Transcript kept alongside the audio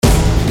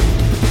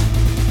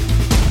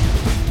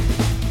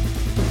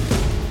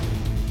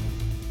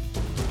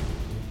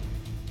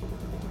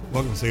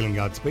Welcome to Sealing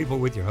God's People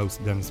with your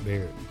host, Dennis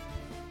Beard.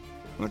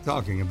 We're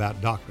talking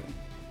about doctrine.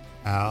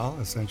 How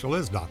essential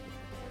is doctrine?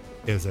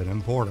 Is it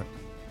important?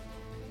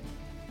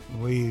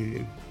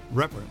 We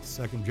reference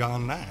 2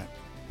 John 9.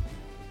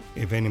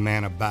 If any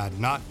man abide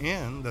not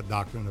in the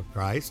doctrine of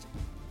Christ,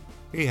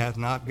 he hath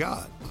not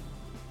God.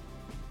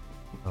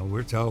 Well,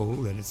 we're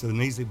told that it's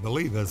an easy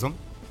believism.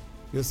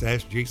 Just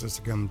ask Jesus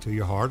to come into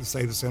your heart and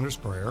say the sinner's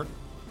prayer,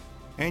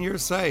 and you're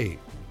saved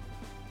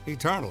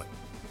eternally.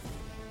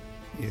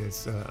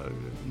 It's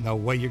no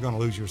way you're going to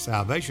lose your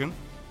salvation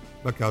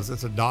because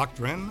it's a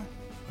doctrine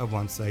of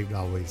once saved,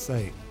 always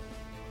saved.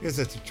 Is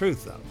it the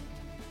truth, though?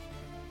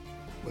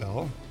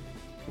 Well,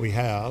 we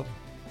have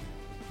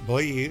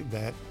believed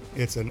that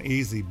it's an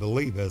easy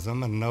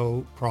believism and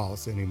no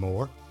cross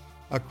anymore,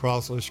 a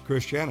crossless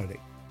Christianity.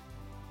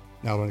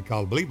 Not only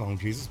called to believe on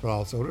Jesus, but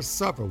also to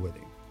suffer with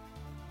him.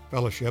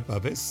 Fellowship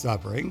of his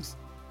sufferings,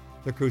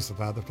 to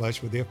crucify the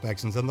flesh with the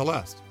affections and the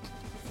lust.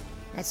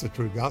 That's the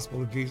true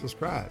gospel of Jesus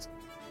Christ.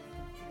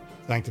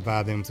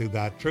 Sanctify them through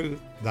thy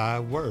truth. Thy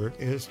word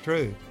is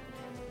truth.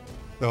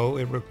 So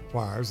it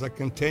requires a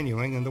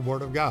continuing in the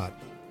word of God.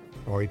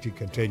 Or if you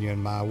continue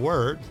in my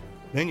word,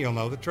 then you'll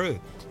know the truth.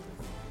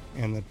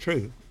 And the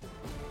truth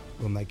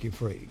will make you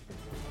free.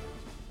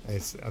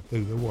 It's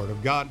through the word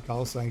of God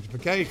called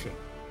sanctification.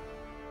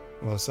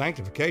 Well,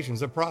 sanctification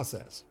is a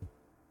process.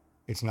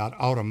 It's not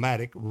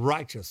automatic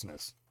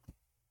righteousness.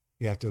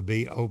 You have to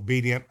be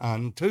obedient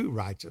unto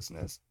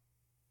righteousness.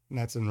 And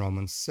that's in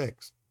Romans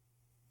 6.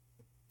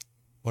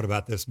 What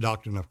about this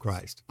doctrine of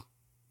Christ?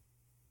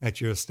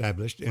 That you're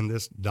established in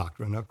this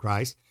doctrine of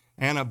Christ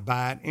and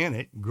abide in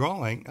it,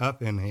 growing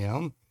up in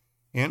him,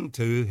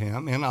 into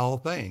him in all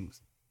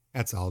things.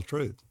 That's all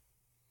truth.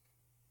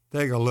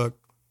 Take a look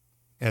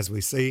as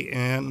we see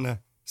in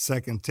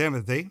 2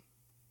 Timothy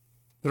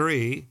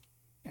 3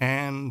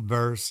 and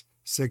verse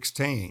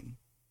 16.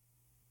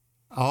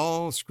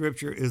 All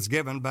scripture is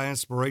given by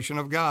inspiration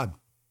of God.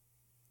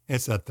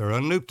 It's a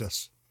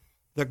theranuptus,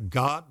 the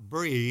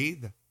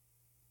God-breathed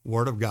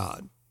Word of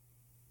God.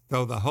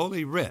 So the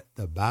Holy Writ,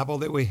 the Bible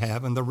that we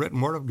have and the written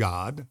Word of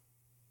God,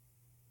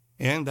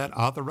 in that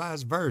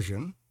authorized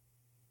version,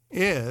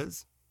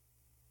 is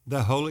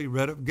the Holy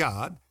Writ of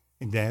God,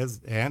 and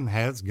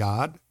has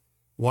God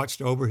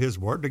watched over his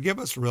Word to give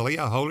us really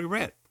a Holy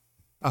Writ,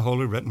 a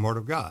Holy Written Word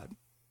of God?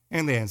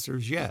 And the answer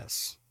is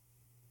yes.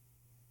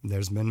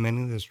 There's been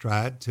many that's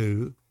tried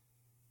to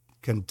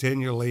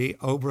continually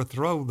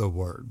overthrow the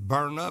Word,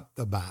 burn up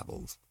the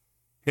Bibles.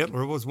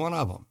 Hitler was one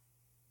of them,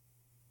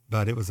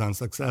 but it was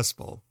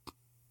unsuccessful.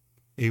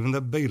 Even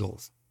the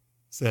Beatles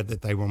said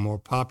that they were more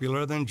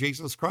popular than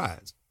Jesus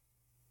Christ.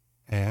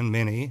 And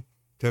many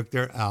took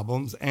their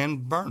albums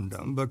and burned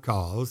them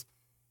because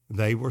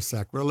they were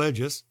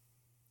sacrilegious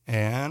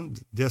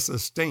and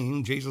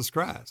disesteemed Jesus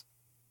Christ.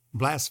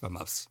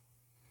 Blasphemous.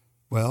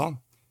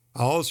 Well,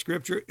 all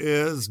scripture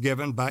is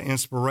given by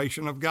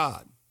inspiration of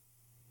God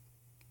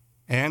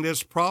and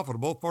is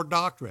profitable for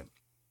doctrine.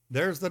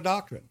 There's the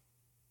doctrine.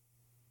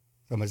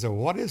 Somebody said, well,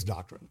 what is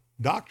doctrine?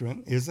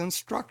 Doctrine is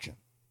instruction,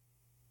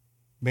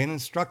 being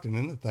instructed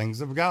in the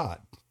things of God.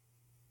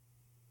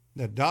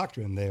 The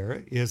doctrine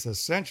there is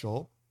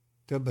essential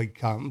to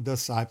become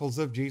disciples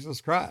of Jesus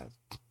Christ.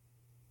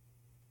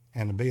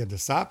 And to be a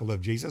disciple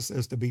of Jesus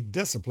is to be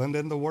disciplined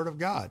in the Word of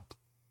God.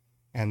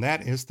 And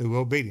that is through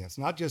obedience,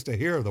 not just a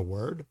hearer of the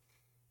Word,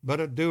 but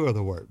a doer of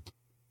the Word.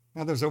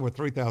 Now, there's over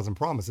 3,000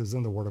 promises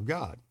in the Word of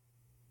God.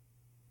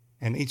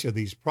 And each of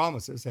these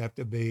promises have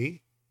to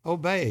be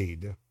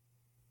obeyed.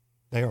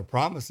 They are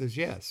promises,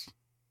 yes,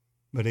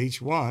 but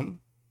each one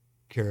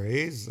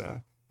carries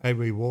a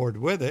reward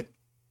with it,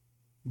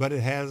 but it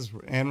has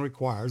and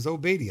requires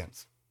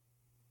obedience.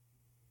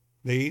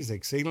 These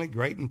exceedingly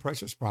great and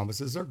precious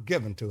promises are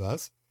given to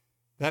us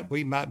that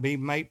we might be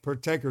made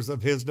partakers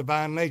of his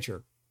divine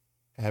nature,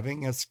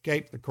 having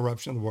escaped the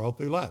corruption of the world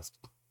through lust.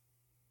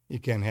 You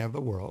can have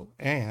the world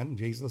and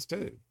Jesus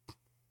too.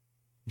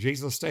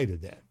 Jesus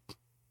stated that.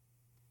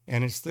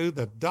 And it's through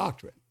the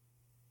doctrine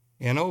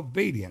and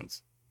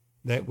obedience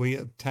that we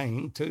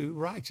attain to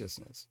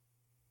righteousness.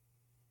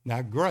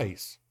 Now,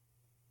 grace.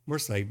 We're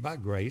saved by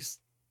grace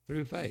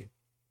through faith.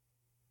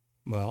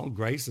 Well,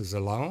 grace is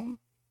alone.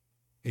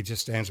 It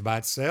just stands by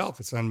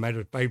itself. It's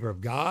unmerited favor of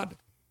God.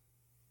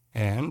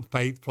 And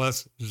faith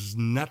plus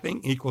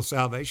nothing equals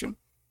salvation.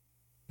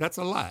 That's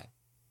a lie.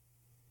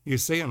 You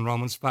see in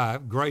Romans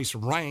 5, grace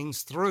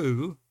reigns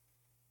through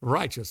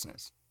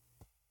righteousness.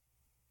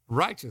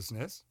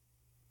 Righteousness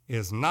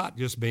is not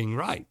just being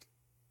right.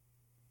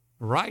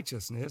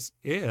 Righteousness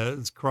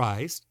is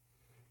Christ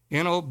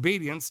in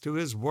obedience to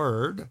his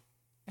word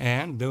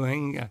and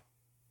doing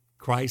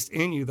Christ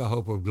in you, the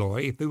hope of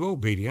glory. Through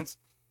obedience,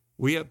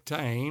 we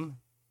obtain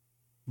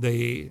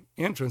the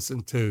entrance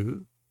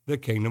into the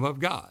kingdom of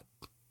God,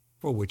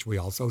 for which we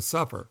also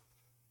suffer.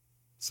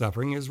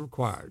 Suffering is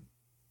required.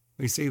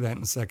 We see that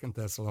in 2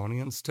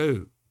 Thessalonians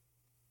 2.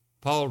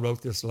 Paul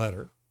wrote this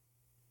letter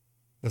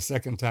the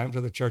second time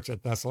to the church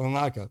at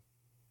Thessalonica.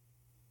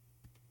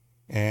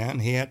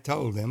 And he had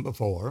told them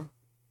before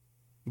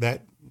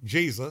that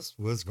Jesus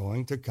was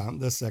going to come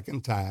the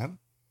second time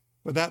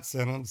without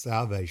sin and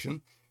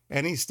salvation.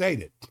 And he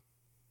stated,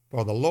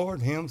 "For the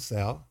Lord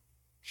himself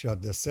shall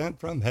descend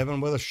from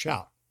heaven with a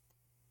shout,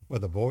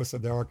 with the voice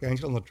of the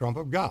archangel and the trump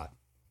of God.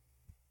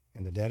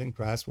 And the dead in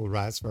Christ will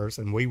rise first,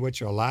 and we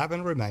which are alive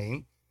and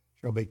remain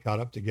shall be caught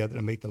up together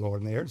to meet the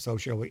Lord in the air, and so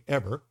shall we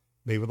ever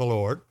be with the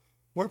Lord.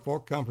 Wherefore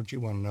comfort you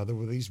one another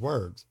with these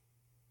words."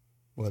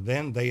 Well,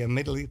 then they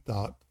immediately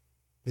thought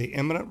the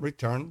imminent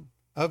return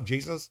of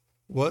Jesus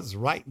was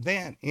right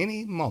then.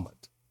 Any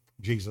moment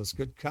Jesus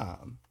could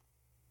come.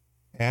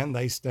 And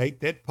they state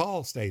that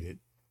Paul stated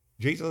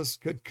Jesus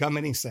could come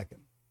any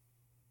second.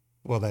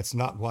 Well, that's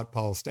not what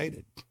Paul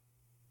stated.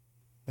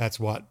 That's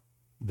what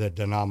the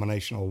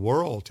denominational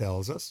world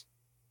tells us,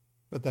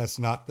 but that's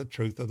not the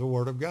truth of the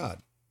Word of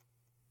God.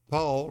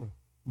 Paul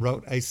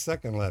wrote a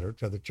second letter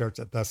to the church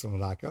at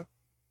Thessalonica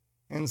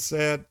and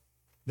said,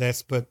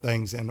 let's put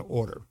things in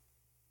order.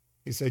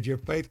 He said, your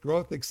faith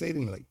groweth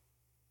exceedingly,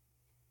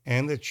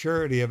 and the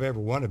charity of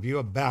every one of you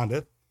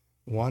aboundeth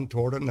one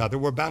toward another.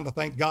 We're bound to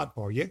thank God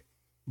for you,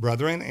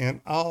 brethren,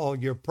 in all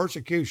your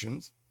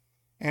persecutions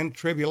and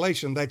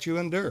tribulation that you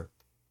endure.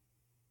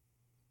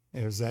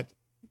 There's that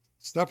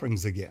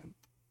sufferings again.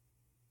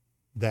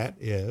 That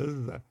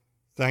is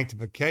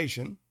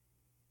sanctification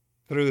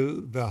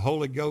through the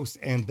Holy Ghost,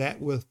 and that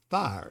with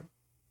fire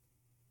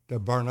to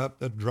burn up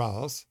the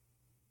dross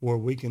where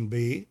we can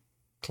be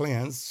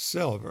cleansed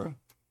silver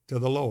to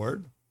the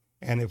Lord.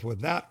 And if we're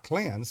not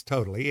cleansed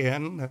totally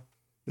in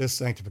this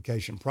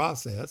sanctification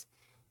process,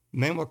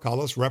 men will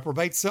call us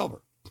reprobate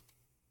silver.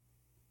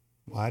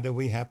 Why do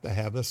we have to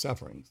have the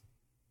sufferings?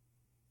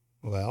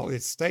 Well,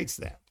 it states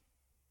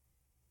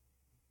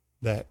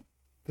that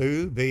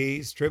through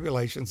these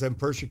tribulations and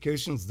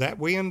persecutions that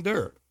we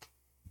endure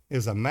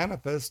is a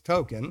manifest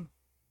token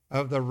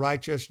of the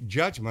righteous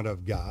judgment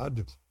of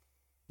God,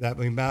 that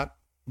we might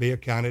be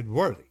accounted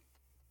worthy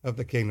of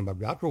the kingdom of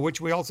God, for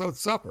which we also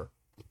suffer.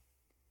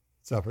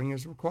 Suffering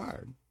is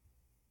required,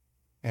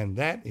 and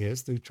that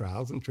is through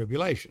trials and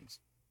tribulations.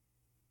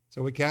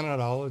 So we count it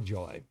all a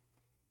joy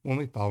when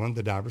we fall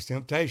into diverse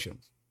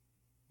temptations.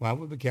 Why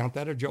would we count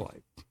that a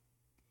joy?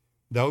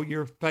 Though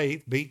your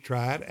faith be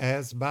tried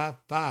as by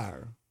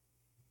fire,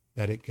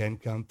 that it can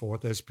come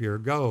forth as pure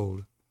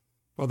gold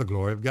for the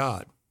glory of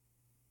God.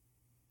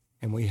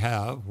 And we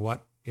have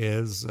what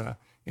is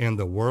in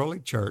the worldly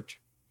church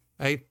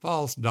a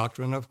false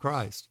doctrine of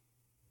Christ,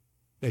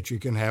 that you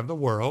can have the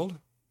world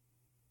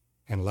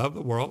and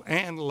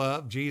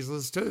love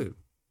Jesus too,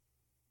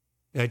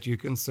 that you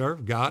can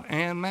serve God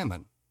and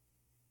mammon.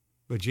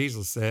 But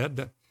Jesus said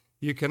that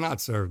you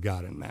cannot serve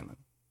God and mammon,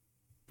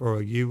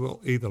 for you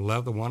will either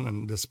love the one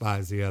and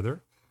despise the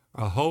other,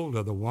 or hold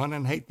of the one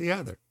and hate the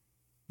other.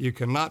 You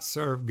cannot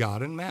serve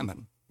God and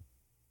mammon.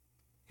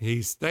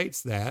 He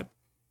states that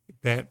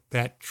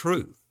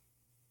truth.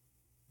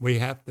 We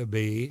have to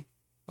be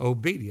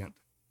obedient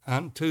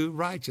unto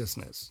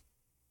righteousness.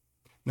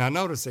 Now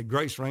notice that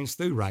grace reigns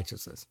through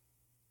righteousness.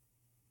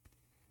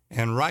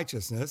 And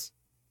righteousness,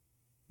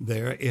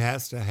 there it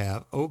has to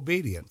have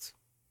obedience.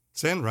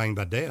 Sin reigned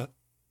by death.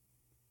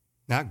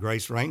 Now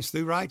grace reigns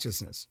through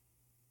righteousness.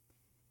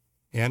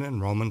 And in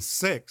Romans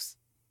 6,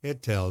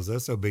 it tells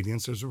us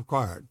obedience is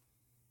required.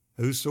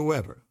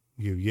 Whosoever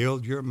you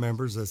yield your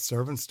members as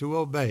servants to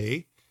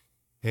obey,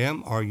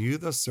 him are you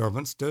the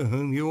servants to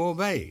whom you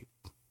obey,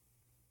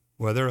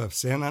 whether of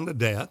sin unto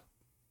death,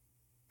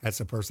 that's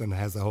a person that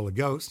has the Holy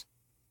Ghost,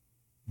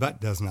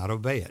 but does not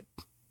obey it.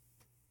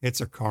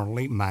 It's a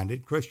carnally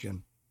minded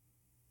Christian.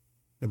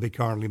 To be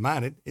carnally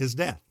minded is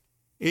death.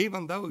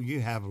 Even though you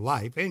have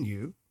life in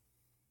you,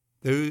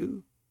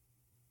 though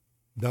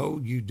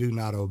you do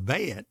not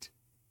obey it,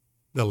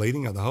 the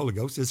leading of the Holy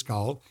Ghost is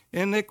called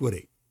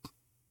iniquity.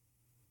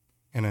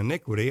 And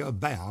iniquity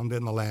abound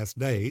in the last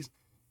days,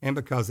 and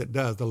because it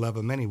does, the love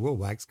of many will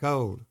wax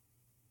cold.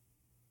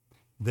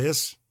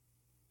 This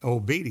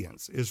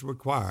obedience is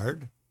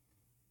required,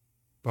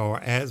 for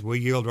as we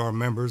yield our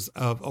members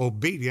of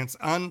obedience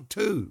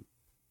unto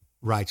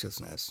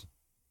righteousness,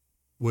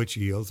 which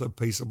yields the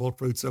peaceable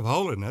fruits of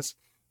holiness,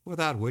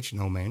 without which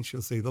no man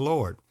shall see the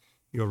Lord.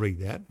 You'll read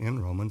that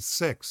in Romans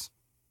 6.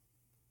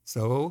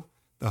 So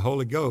the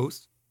Holy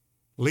Ghost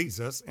leads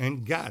us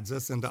and guides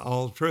us into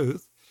all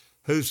truth,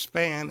 whose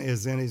span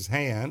is in his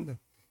hand,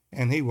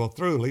 and he will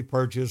thoroughly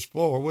purge his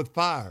floor with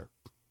fire.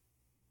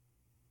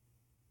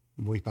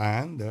 We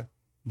find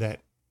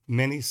that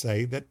many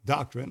say that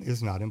doctrine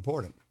is not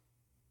important.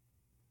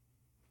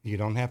 You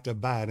don't have to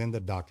abide in the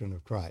doctrine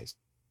of Christ.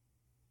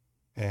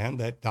 And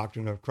that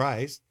doctrine of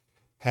Christ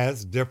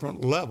has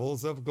different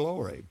levels of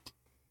glory.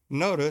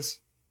 Notice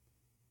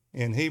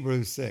in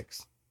Hebrews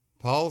 6,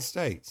 Paul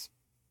states,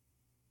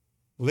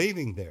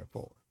 leaving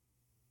therefore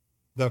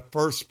the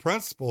first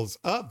principles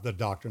of the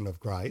doctrine of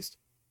Christ,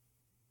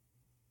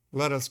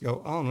 let us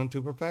go on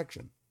unto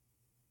perfection,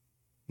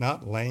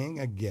 not laying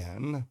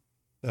again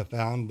the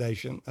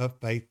foundation of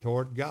faith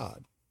toward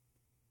God,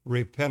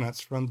 repentance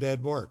from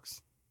dead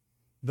works,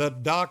 the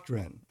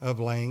doctrine of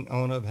laying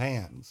on of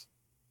hands.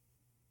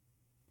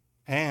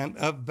 and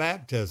of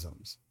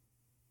baptisms.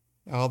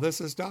 All this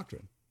is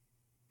doctrine,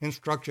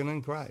 instruction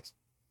in Christ,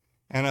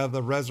 and of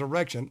the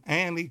resurrection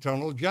and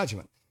eternal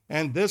judgment.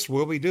 And this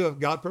will we do if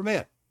God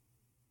permit.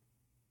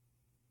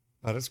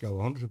 Let us go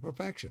on to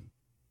perfection.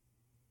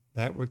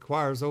 That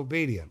requires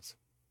obedience.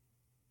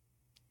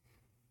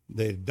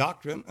 The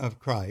doctrine of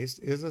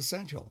Christ is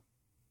essential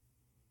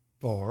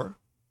for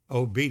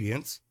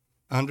obedience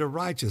unto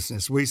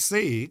righteousness. We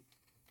see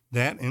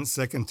that in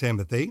 2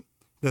 Timothy,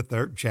 the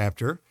 3rd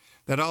chapter,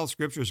 that all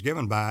Scripture is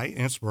given by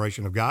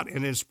inspiration of God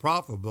and is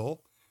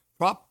profitable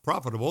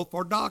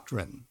for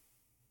doctrine,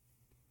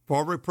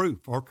 for reproof,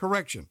 for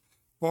correction,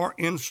 for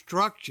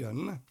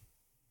instruction,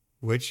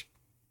 which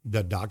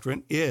the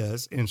doctrine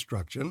is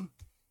instruction,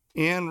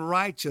 in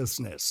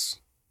righteousness,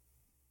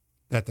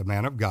 that the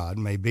man of God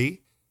may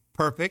be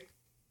perfect,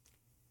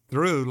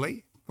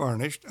 thoroughly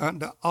furnished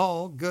unto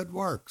all good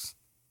works.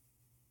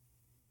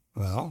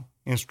 Well,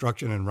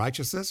 instruction in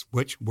righteousness,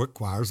 which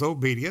requires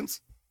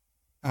obedience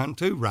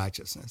unto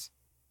righteousness,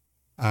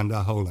 unto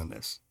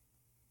holiness.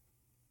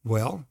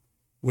 Well,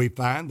 we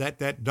find that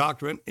that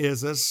doctrine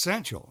is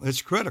essential.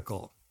 It's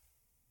critical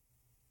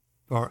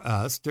for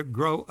us to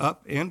grow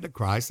up into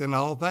Christ in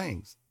all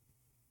things.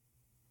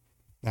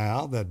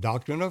 Now, the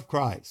doctrine of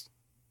Christ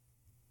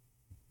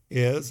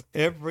is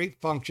every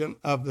function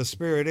of the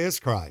Spirit is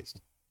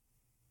Christ.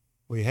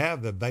 We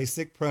have the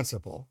basic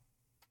principle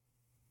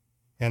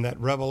and that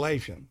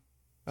revelation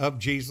of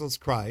Jesus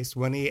Christ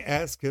when he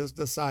asked his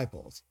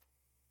disciples,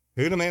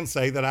 who do men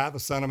say that I, the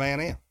Son of Man,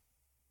 am?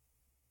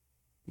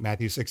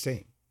 Matthew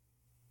 16.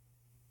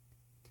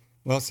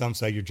 Well, some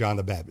say you're John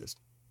the Baptist,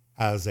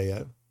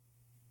 Isaiah,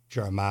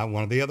 Jeremiah,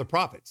 one of the other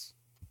prophets.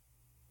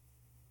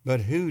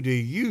 But who do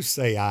you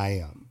say I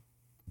am?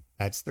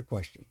 That's the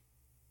question.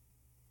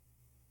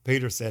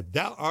 Peter said,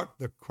 thou art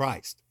the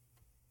Christ,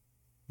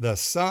 the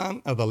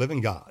Son of the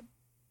living God.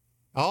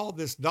 All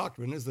this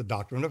doctrine is the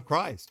doctrine of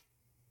Christ.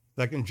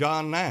 2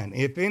 John 9,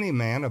 if any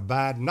man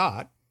abide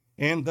not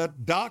in the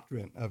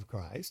doctrine of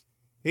Christ,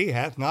 he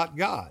hath not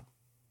God,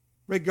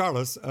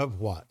 regardless of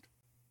what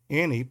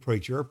any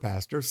preacher or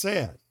pastor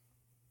says,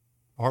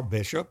 or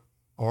bishop,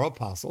 or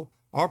apostle,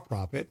 or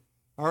prophet,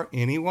 or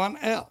anyone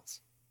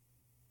else.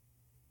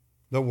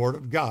 The Word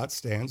of God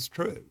stands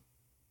true.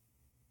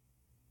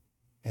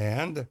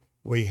 And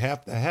we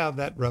have to have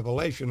that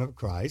revelation of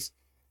Christ,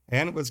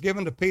 and it was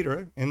given to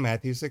Peter in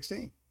Matthew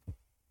 16.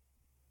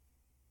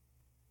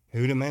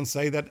 Who do men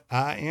say that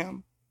I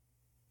am?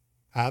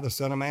 I, the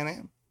Son of Man,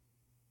 am?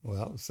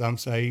 Well, some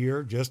say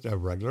you're just a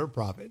regular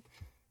prophet.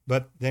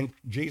 But then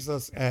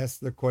Jesus asked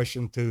the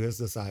question to his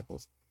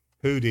disciples,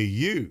 who do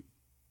you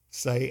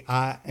say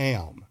I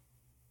am?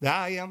 The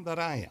I am that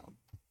I am.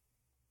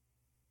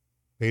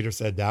 Peter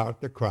said, thou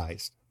art the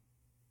Christ,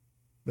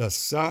 the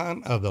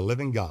Son of the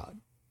living God.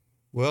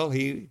 Well,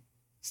 he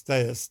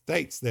states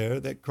there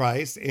that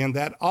Christ in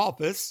that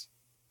office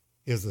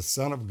is the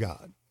Son of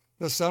God,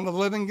 the Son of the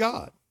living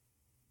God.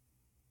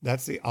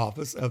 That's the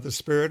office of the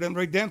Spirit and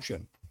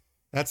redemption.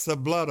 That's the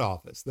blood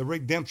office, the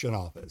redemption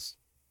office.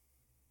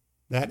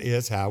 That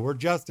is how we're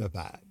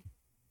justified.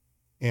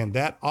 In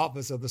that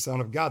office of the Son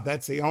of God,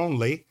 that's the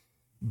only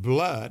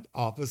blood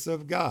office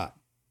of God.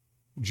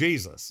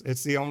 Jesus,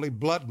 it's the only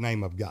blood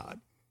name of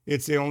God.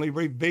 It's the only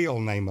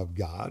revealed name of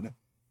God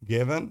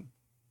given,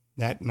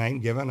 that name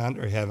given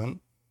under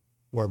heaven,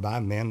 whereby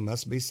men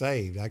must be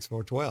saved. Acts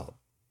 4:12.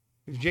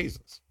 It's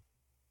Jesus.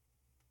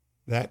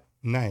 That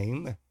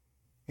name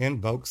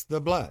invokes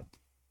the blood.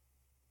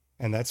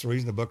 And that's the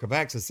reason the book of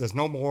Acts, it says,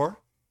 no more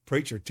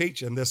preach or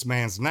teach in this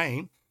man's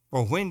name,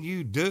 for when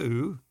you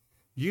do,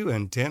 you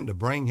intend to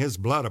bring his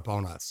blood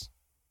upon us.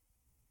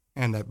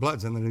 And that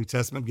blood's in the New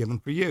Testament given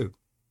for you.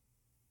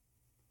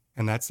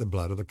 And that's the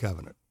blood of the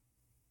covenant.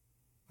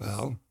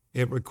 Well,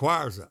 it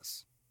requires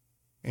us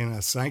in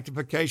a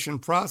sanctification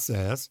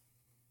process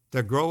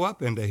to grow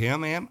up into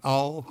him in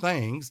all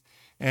things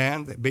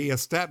and be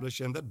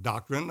established in the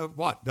doctrine of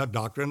what? The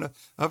doctrine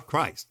of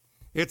Christ.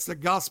 It's the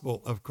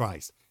gospel of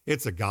Christ.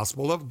 It's the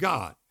gospel of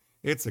God.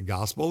 It's the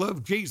gospel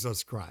of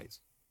Jesus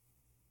Christ.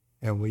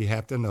 And we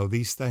have to know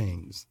these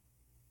things.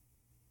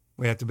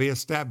 We have to be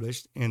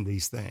established in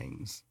these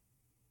things,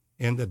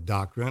 in the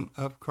doctrine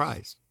of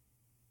Christ.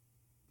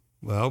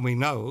 Well, we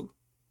know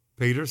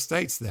Peter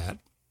states that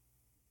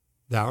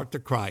thou art the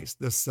Christ,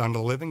 the Son of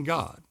the living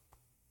God.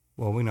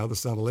 Well, we know the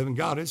Son of the living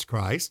God is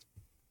Christ.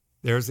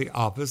 There's the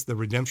office, the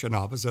redemption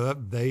office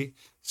of the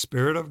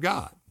Spirit of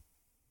God.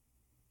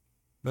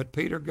 But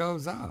Peter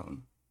goes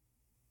on.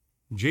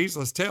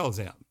 Jesus tells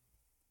him,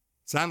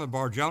 Simon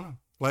Bar-Jonah,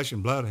 flesh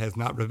and blood has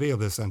not revealed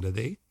this unto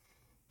thee,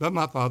 but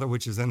my Father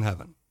which is in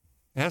heaven.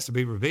 It has to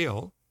be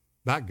revealed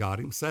by God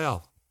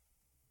himself.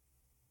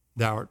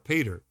 Thou art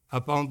Peter.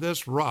 Upon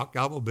this rock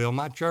I will build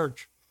my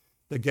church.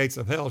 The gates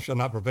of hell shall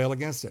not prevail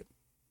against it.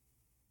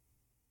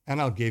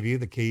 And I'll give you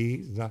the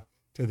keys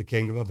to the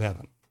kingdom of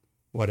heaven.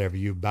 Whatever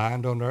you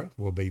bind on earth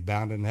will be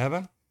bound in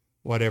heaven.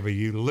 Whatever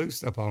you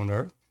loose upon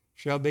earth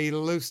shall be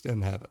loosed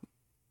in heaven.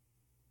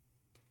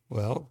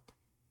 Well,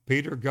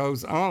 Peter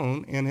goes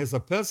on in his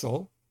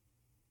epistle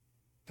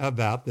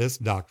about this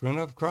doctrine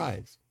of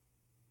Christ.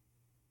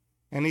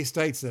 And he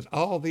states that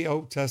all the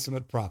Old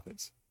Testament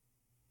prophets,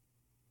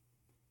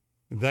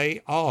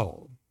 they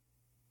all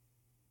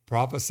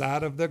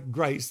prophesied of the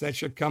grace that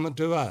should come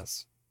unto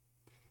us,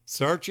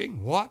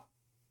 searching what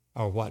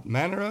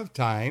manner of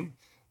time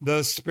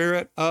the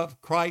Spirit of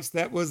Christ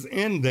that was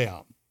in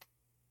them.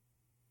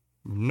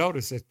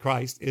 Notice that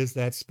Christ is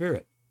that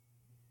Spirit.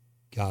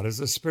 God is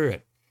a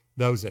Spirit.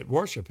 Those that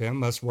worship him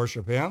must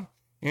worship him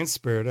in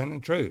spirit and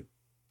in truth.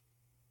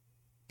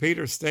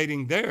 Peter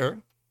stating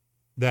there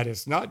that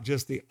it's not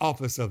just the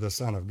office of the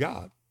Son of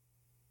God,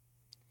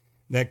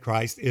 that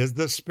Christ is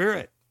the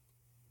Spirit.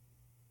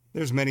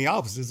 There's many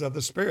offices of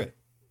the Spirit.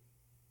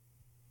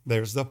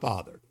 There's the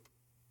Father.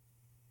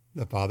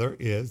 The Father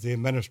is the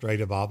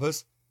administrative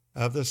office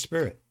of the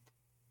Spirit.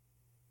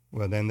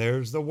 Well, then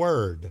there's the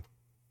Word.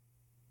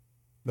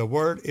 The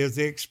Word is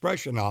the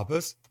expression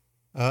office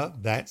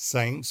of that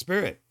same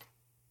Spirit,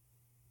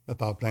 the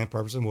thought, plan,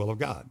 purpose, and will of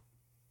God.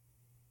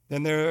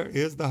 Then there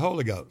is the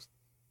Holy Ghost.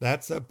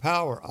 That's the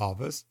power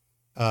office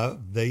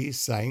of the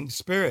same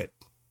Spirit.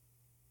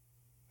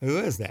 Who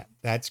is that?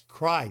 That's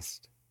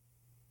Christ.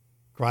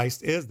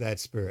 Christ is that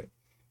Spirit.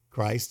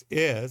 Christ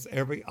is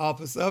every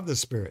office of the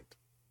Spirit.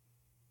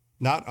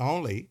 Not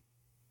only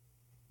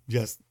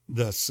just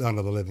the Son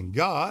of the living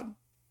God,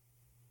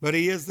 but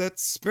he is that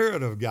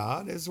Spirit of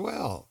God as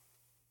well,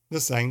 the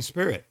same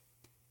Spirit.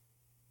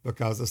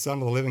 Because the Son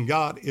of the living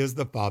God is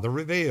the Father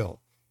revealed.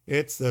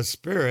 It's the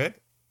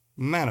Spirit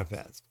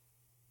manifest.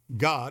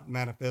 God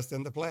manifest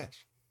in the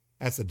flesh.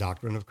 That's the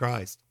doctrine of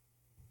Christ.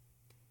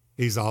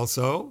 He's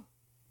also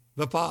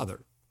the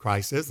Father.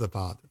 Christ is the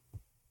Father.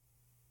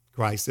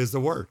 Christ is the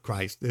Word.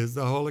 Christ is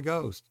the Holy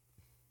Ghost.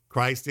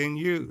 Christ in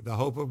you, the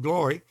hope of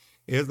glory,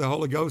 is the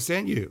Holy Ghost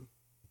in you.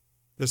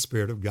 The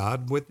Spirit of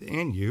God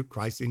within you,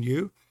 Christ in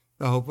you,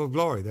 the hope of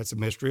glory. That's a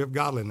mystery of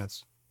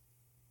godliness.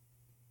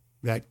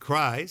 That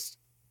Christ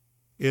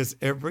is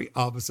every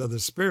office of the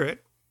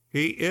Spirit.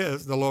 He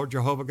is the Lord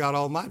Jehovah God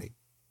Almighty.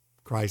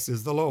 Christ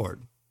is the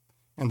Lord,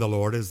 and the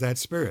Lord is that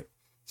Spirit.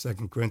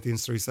 2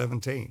 Corinthians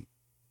 3:17.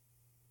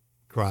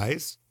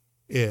 Christ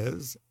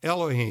is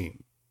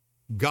Elohim,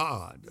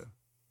 God.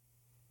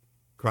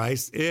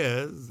 Christ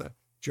is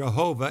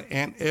Jehovah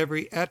and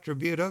every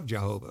attribute of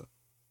Jehovah.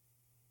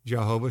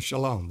 Jehovah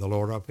Shalom, the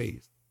Lord our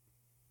peace.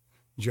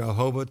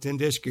 Jehovah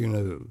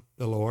Tendishkenu,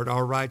 the Lord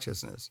our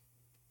righteousness.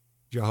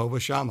 Jehovah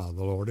Shammah,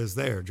 the Lord is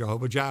there.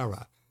 Jehovah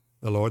Jireh,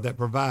 the Lord that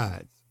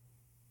provides.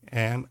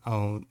 And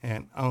on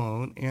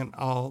in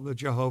all the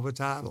Jehovah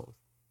titles.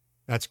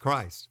 That's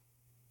Christ.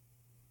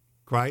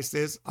 Christ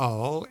is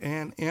all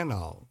and in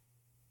all.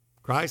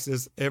 Christ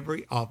is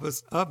every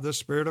office of the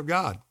Spirit of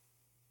God.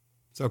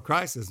 So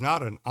Christ is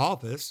not an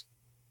office.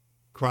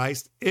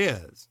 Christ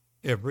is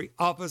every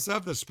office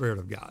of the Spirit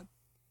of God.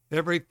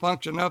 Every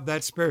function of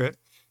that Spirit,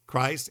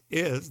 Christ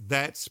is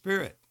that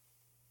Spirit.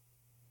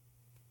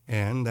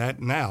 And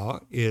that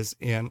now is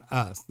in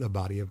us, the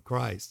body of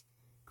Christ.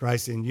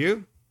 Christ in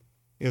you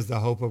is the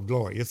hope of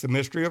glory. It's the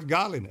mystery of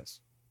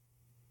godliness.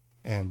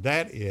 And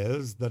that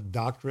is the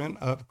doctrine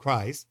of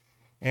Christ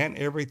and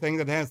everything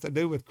that has to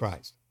do with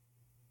Christ.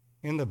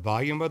 In the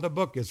volume of the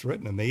book it's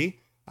written to me,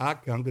 I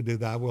come to do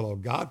thy will, O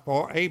God,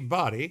 for a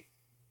body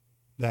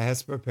that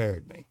has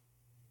prepared me.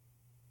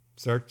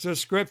 Search the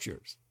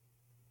scriptures,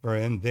 for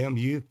in them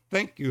you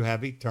think you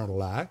have eternal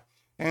life,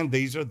 and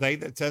these are they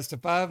that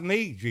testify of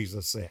me,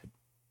 Jesus said,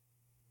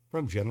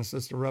 from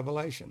Genesis to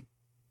Revelation.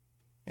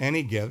 And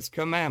he gives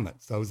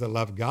commandments. Those that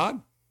love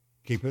God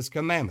keep his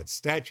commandments,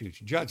 statutes,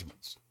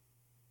 judgments.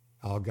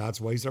 All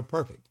God's ways are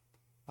perfect.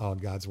 All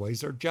God's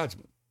ways are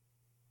judgment.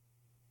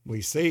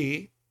 We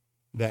see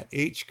that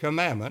each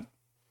commandment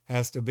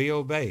has to be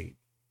obeyed.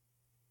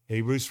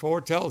 Hebrews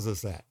 4 tells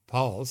us that.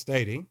 Paul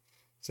stating,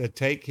 said,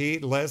 take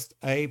heed lest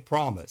a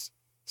promise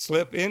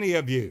slip any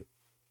of you.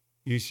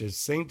 You should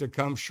seem to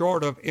come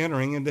short of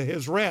entering into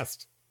his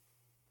rest,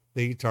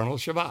 the eternal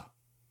Shabbat,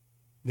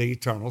 the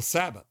eternal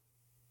Sabbath,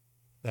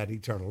 that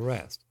eternal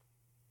rest.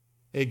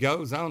 He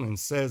goes on and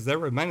says, there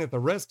remaineth a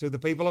rest to the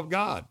people of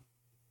God.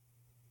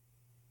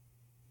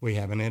 We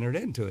haven't entered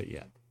into it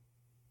yet.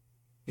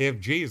 If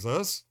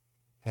Jesus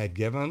had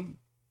given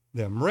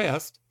them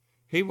rest,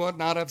 he would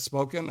not have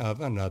spoken of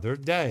another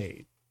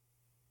day.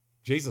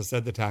 Jesus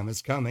said the time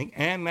is coming,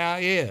 and now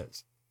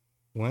is,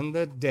 when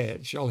the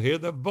dead shall hear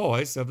the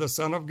voice of the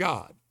Son of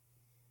God,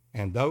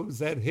 and those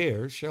that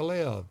hear shall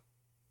live.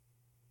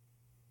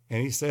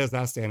 And he says,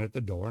 I stand at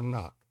the door and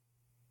knock.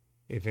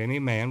 If any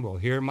man will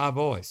hear my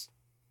voice,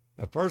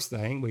 the first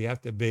thing we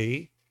have to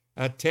be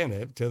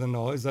attentive to the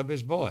noise of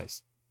his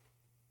voice.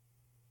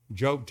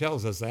 Job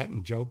tells us that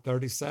in Job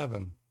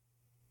 37.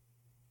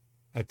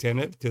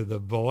 Attentive to the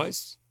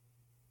voice,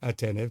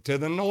 attentive to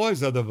the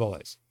noise of the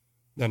voice.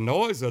 The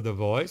noise of the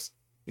voice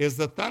is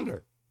the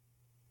thunder.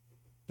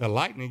 The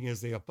lightning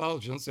is the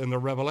effulgence in the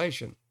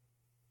revelation.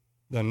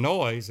 The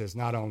noise is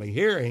not only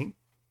hearing,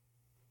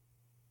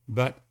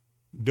 but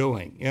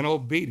doing in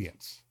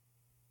obedience.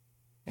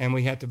 And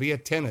we have to be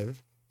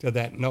attentive to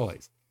that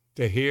noise,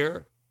 to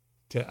hear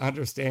to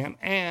understand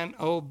and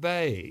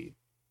obey,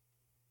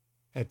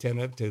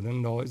 attentive to the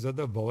noise of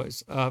the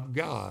voice of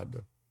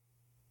God.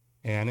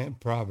 And in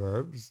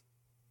Proverbs,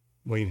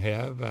 we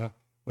have,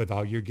 with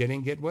all you're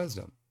getting, get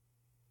wisdom.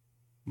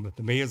 With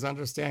me is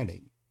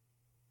understanding.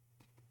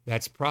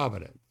 That's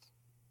providence.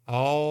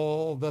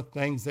 All the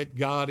things that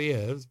God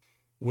is,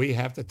 we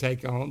have to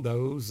take on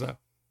those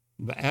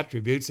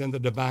attributes in the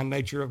divine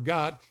nature of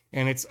God.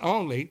 And it's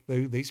only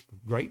through these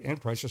great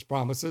and precious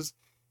promises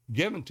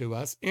given to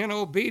us in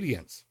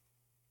obedience.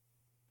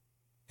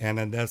 And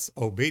in this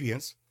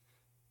obedience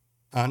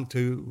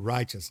unto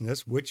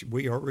righteousness, which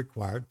we are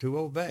required to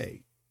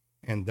obey.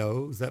 And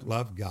those that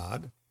love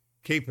God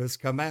keep his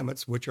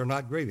commandments, which are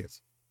not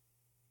grievous.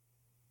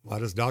 What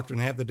does doctrine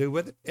have to do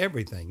with it?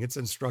 Everything. It's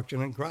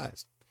instruction in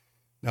Christ.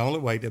 The only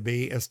way to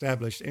be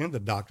established in the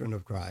doctrine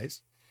of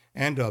Christ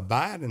and to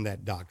abide in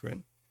that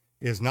doctrine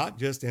is not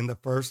just in the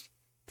first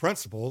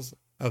principles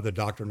of the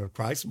doctrine of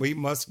Christ. We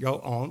must go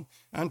on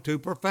unto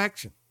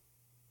perfection.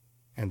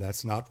 And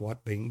that's not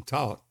what being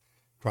taught.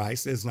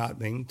 Christ is not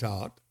being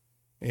taught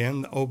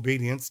in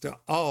obedience to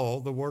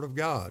all the Word of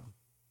God.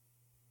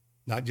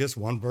 Not just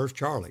one verse,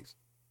 Charlie's.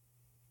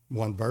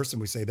 One verse,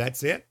 and we say,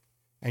 that's it,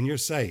 and you're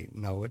saved.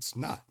 No, it's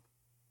not.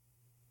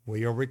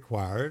 We are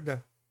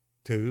required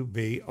to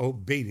be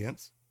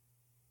obedient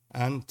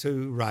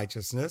unto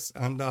righteousness,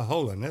 unto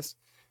holiness,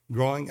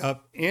 growing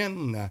up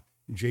in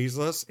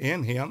Jesus,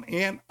 in him,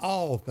 in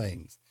all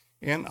things,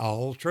 in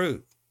all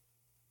truth,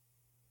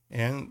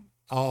 in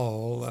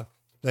all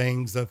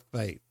things of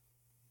faith.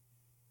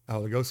 The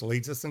Holy Ghost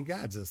leads us and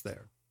guides us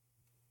there.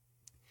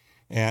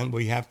 And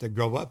we have to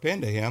grow up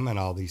into him in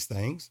all these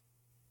things.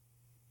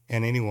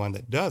 And anyone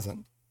that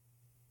doesn't,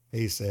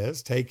 he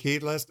says, take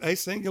heed lest a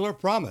singular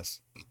promise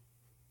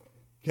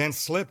can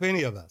slip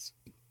any of us.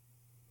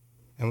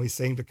 And we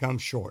seem to come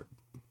short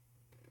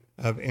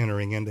of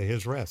entering into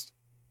his rest.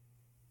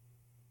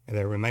 And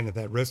there remaineth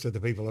that rest of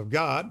the people of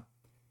God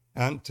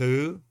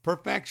unto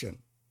perfection.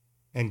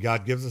 And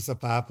God gives us a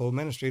fivefold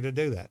ministry to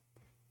do that.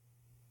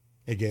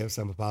 He gives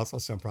some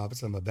apostles, some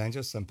prophets, some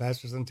evangelists, some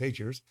pastors and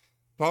teachers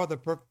for the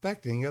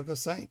perfecting of the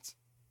saints,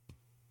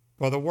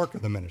 for the work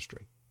of the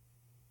ministry,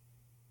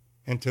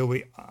 until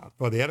we,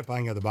 for the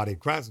edifying of the body of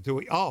Christ, until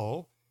we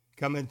all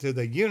come into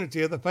the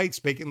unity of the faith,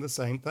 speaking the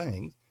same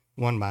things,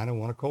 one mind and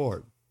one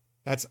accord.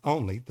 That's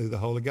only through the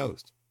Holy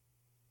Ghost,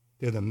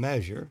 through the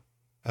measure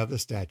of the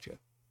stature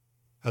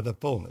of the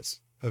fullness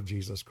of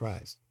Jesus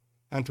Christ,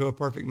 unto a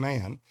perfect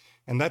man.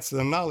 And that's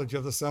the knowledge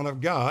of the Son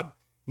of God,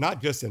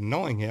 not just in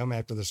knowing him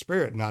after the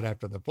Spirit, not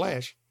after the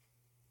flesh,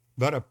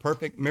 but a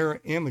perfect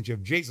mirror image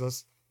of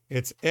Jesus.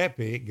 It's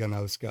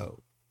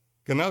epignosko.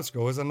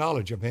 Gnosko is a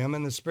knowledge of him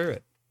in the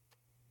Spirit,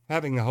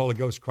 having the Holy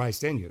Ghost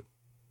Christ in you.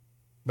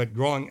 But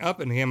growing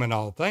up in him in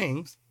all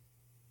things,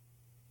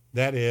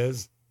 that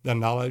is the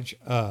knowledge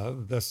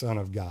of the Son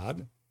of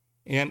God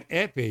in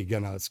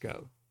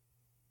epignosko,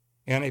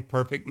 in a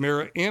perfect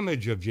mirror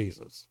image of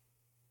Jesus.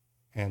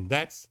 And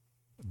that's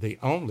the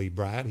only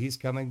bride he's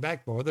coming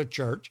back for, the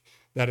church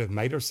that has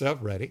made herself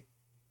ready,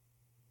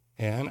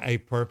 and a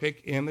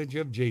perfect image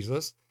of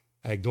Jesus,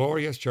 a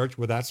glorious church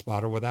without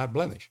spot or without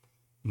blemish.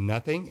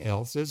 Nothing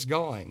else is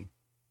going.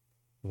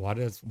 What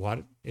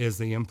is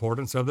the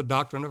importance of the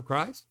doctrine of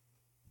Christ?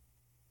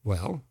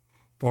 Well,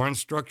 for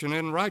instruction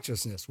in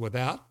righteousness,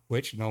 without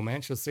which no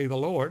man shall see the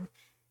Lord,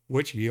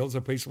 which yields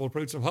the peaceable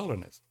fruits of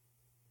holiness.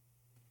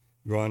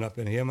 Growing up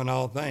in him in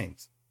all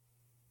things.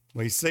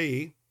 We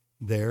see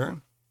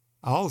there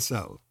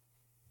also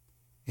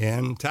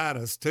in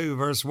Titus 2,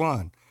 verse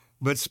 1,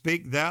 but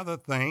speak thou the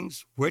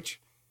things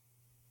which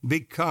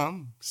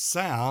become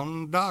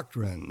sound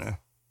doctrine.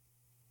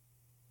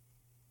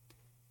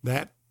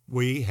 That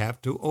we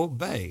have to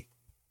obey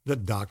the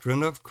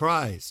doctrine of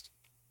Christ.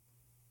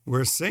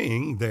 We're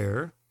seeing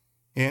there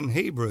in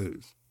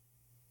Hebrews,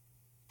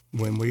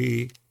 when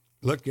we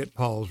look at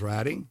Paul's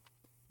writing,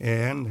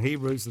 in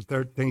Hebrews, the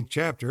 13th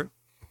chapter,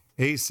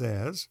 he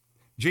says,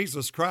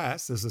 Jesus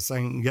Christ is the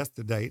same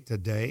yesterday,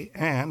 today,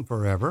 and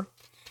forever.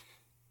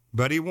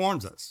 But he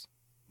warns us,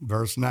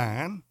 verse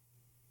 9,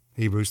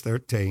 Hebrews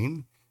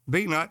 13,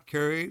 be not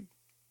carried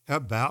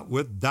about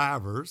with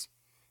divers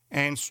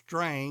and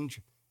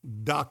strange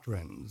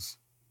doctrines.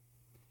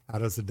 How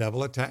does the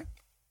devil attack?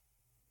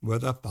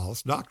 With a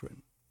false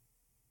doctrine.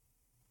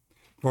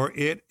 For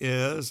it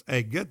is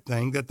a good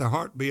thing that the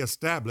heart be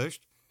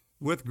established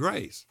with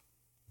grace.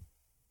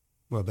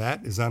 Well,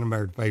 that is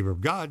unmerited favor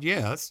of God,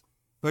 yes,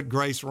 but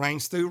grace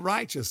reigns through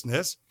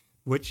righteousness,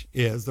 which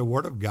is the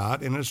word of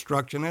God in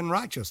instruction in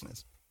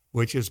righteousness,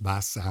 which is by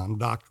sound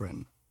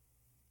doctrine.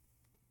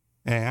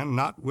 And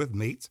not with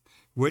meats,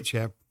 which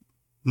have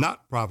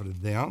not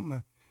profited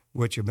them,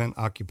 which have been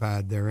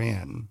occupied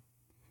therein.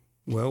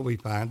 Well, we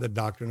find the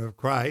doctrine of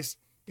Christ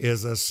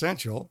is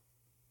essential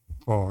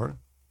for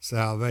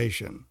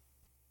salvation.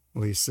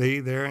 We see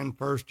there in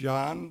 1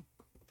 John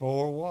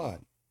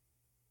 4:1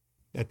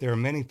 that there are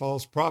many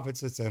false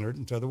prophets that's entered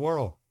into the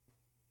world.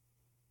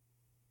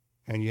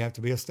 And you have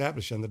to be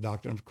established in the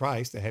doctrine of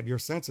Christ to have your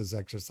senses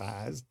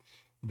exercised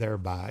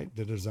thereby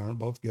to discern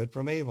both good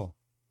from evil.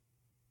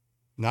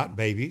 Not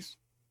babies.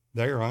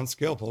 They are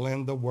unskillful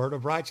in the word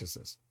of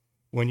righteousness.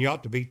 When you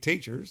ought to be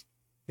teachers,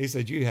 he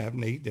said, you have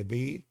need to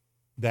be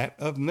that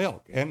of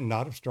milk and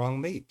not of strong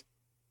meat.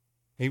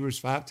 Hebrews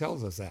 5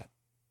 tells us that.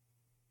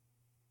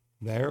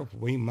 There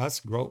we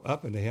must grow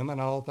up into him in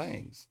all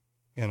things,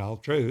 in all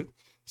truth,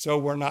 so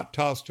we're not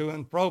tossed to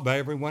and fro by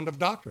every wind of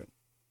doctrine.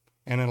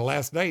 And in the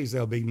last days,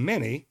 there'll be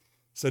many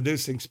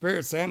seducing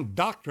spirits and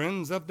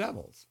doctrines of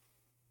devils,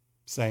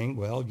 saying,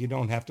 well, you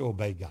don't have to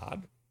obey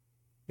God.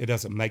 It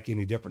doesn't make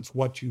any difference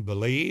what you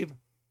believe,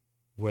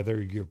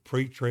 whether you're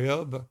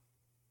pre-trib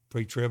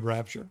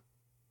rapture,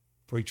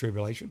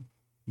 pre-tribulation,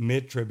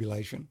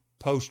 mid-tribulation,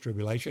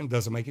 post-tribulation,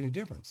 doesn't make any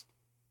difference.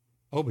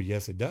 Oh, but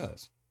yes, it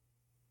does.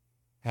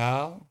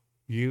 How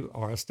you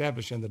are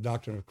establishing the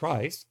doctrine of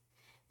Christ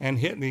and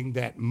hitting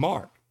that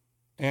mark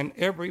and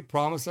every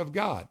promise of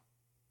God.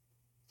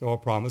 So a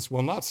promise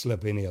will not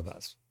slip any of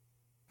us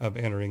of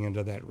entering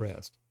into that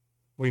rest.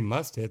 We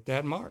must hit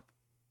that mark.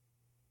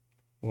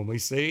 When we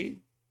see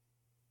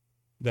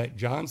that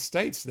John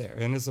states there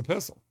in his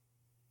epistle,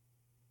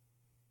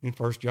 in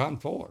 1 John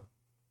 4,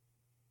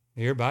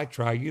 hereby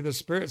try you the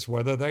spirits,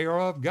 whether they are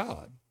of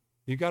God.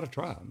 You got to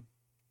try them.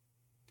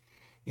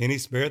 Any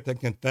spirit that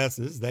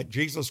confesses that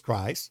Jesus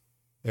Christ,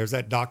 there's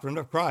that doctrine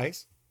of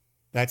Christ,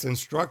 that's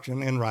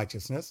instruction in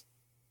righteousness,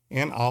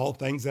 in all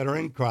things that are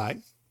in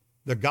Christ,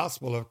 the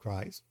gospel of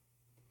Christ,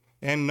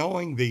 and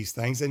knowing these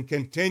things and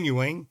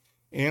continuing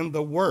in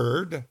the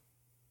word,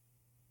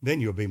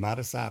 then you'll be my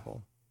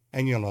disciple,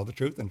 and you'll know the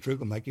truth, and the truth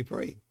will make you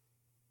free.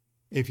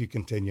 If you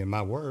continue in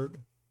my word,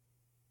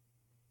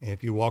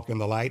 if you walk in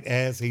the light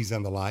as he's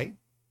in the light,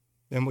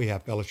 then we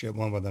have fellowship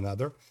one with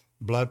another,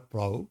 blood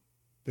flow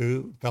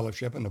through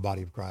fellowship in the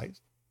body of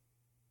Christ.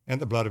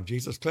 And the blood of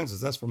Jesus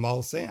cleanses us from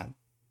all sin.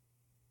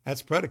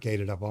 That's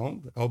predicated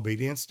upon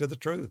obedience to the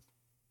truth.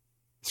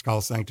 It's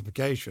called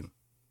sanctification.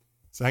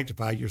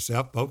 Sanctify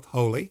yourself both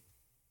holy,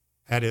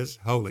 that is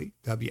holy,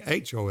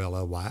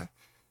 W-H-O-L-L-Y,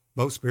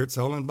 both spirit,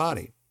 soul, and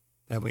body,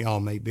 that we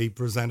all may be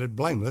presented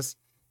blameless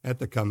at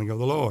the coming of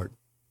the Lord.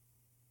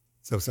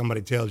 So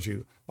somebody tells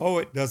you, oh,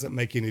 it doesn't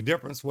make any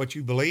difference what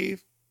you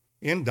believe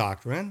in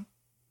doctrine.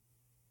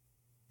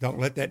 Don't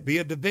let that be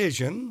a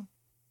division.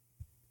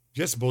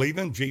 Just believe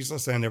in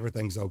Jesus and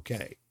everything's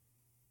okay.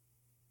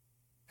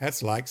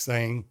 That's like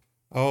saying,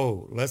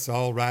 oh, let's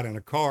all ride in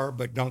a car,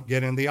 but don't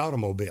get in the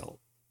automobile.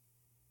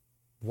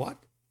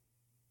 What?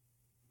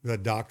 The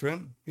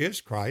doctrine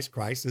is Christ.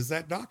 Christ is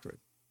that doctrine.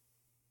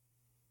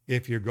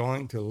 If you're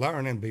going to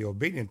learn and be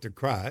obedient to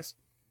Christ,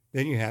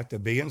 then you have to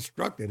be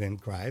instructed in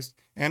Christ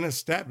and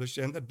established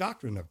in the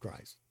doctrine of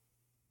Christ.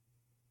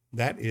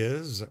 That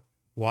is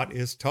what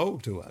is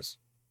told to us.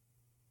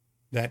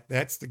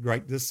 That's the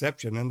great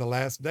deception in the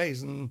last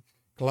days in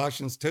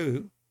Colossians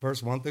 2,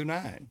 verse 1 through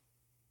 9.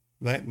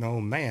 Let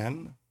no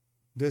man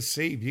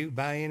deceive you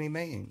by any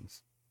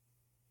means.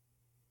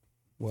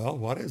 Well,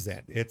 what is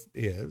that? It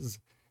is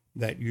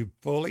that you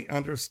fully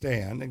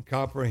understand and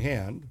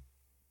comprehend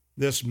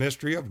this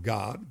mystery of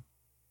God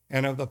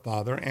and of the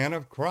Father and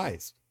of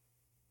Christ.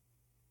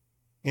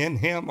 In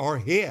him are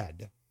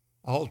hid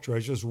all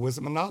treasures of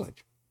wisdom and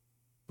knowledge.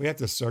 We have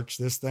to search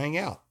this thing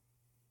out.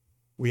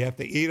 We have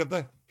to eat of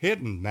the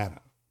hidden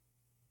manna.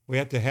 We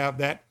have to have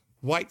that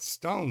white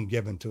stone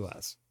given to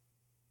us,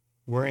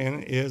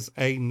 wherein is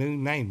a new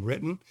name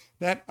written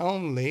that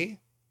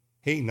only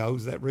he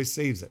knows that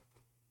receives it.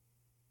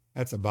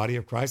 That's the body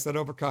of Christ that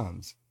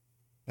overcomes.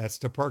 That's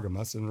to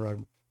Pergamos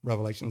in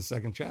Revelation, the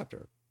 2nd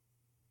chapter.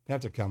 They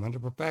have to come into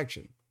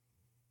perfection.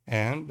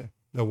 And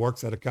the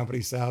works that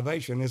accompany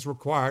salvation is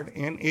required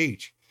in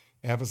each.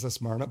 Ephesus,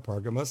 Smyrna,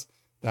 Pergamos,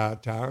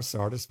 Thyatira,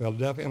 Sardis,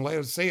 Philadelphia, and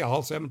Laodicea,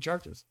 all 7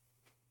 churches.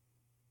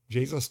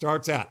 Jesus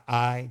starts out,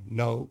 I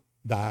know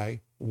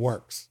thy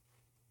works.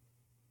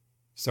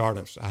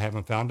 Sardis, I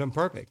haven't found them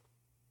perfect.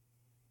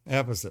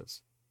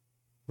 Ephesus,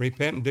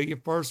 repent and do your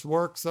first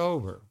works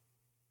over.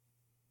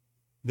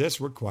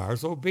 This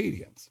requires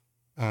obedience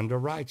unto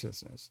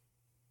righteousness,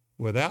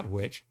 without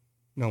which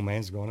no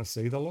man's going to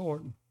see the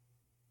Lord.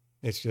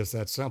 It's just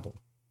that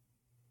simple.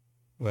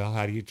 Well,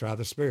 how do you try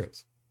the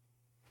spirits?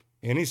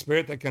 Any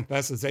spirit that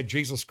confesses that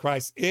Jesus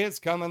Christ is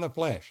come in the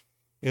flesh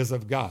is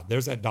of God.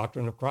 There's that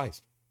doctrine of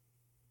Christ.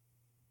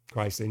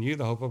 Christ in you,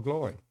 the hope of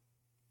glory.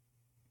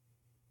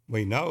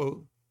 We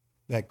know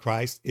that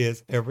Christ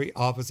is every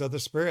office of the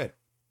Spirit.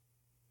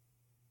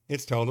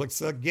 It's told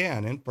us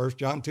again in 1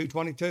 John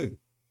 2:22.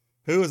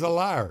 Who is a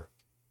liar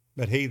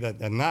but he that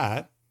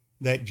denieth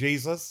that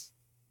Jesus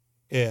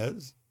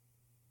is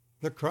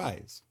the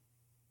Christ?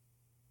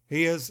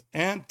 He is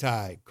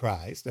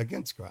anti-Christ,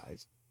 against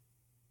Christ,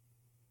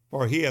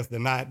 for he has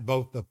denied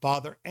both the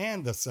Father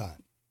and the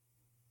Son.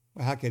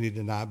 Well, how can he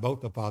deny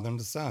both the Father and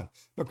the Son?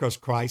 Because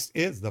Christ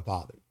is the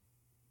Father.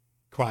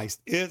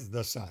 Christ is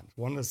the Son.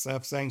 One of the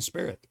same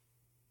spirit,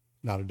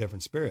 not a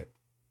different spirit.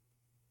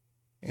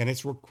 And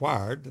it's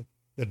required,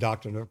 the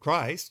doctrine of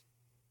Christ,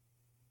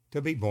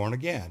 to be born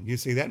again. You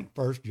see that in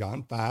 1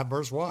 John 5,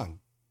 verse 1.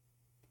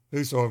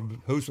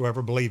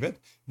 whosoever believeth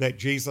that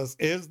Jesus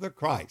is the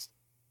Christ,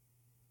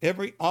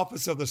 every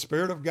office of the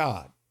Spirit of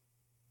God,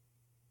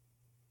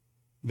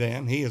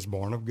 then he is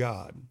born of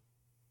God.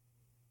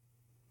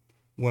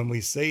 When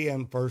we see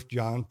in 1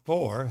 John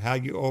 4 how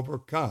you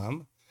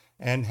overcome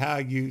and how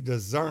you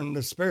discern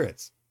the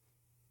spirits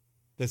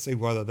to see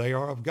whether they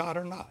are of God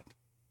or not.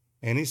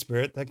 Any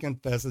spirit that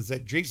confesses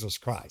that Jesus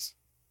Christ,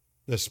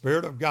 the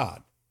Spirit of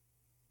God,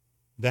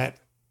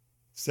 that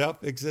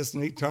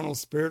self-existent eternal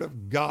Spirit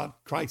of God,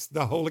 Christ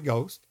the Holy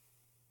Ghost,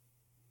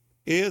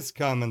 is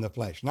come in the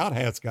flesh, not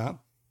has come,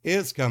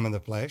 is come in the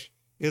flesh,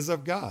 is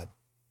of God.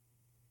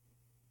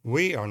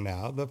 We are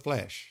now the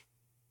flesh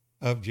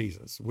of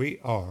Jesus. We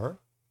are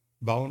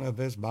bone of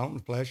his bone,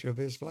 flesh of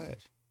his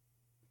flesh.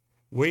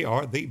 We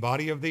are the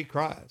body of the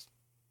Christ.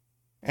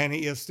 And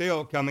he is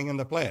still coming in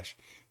the flesh.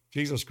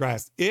 Jesus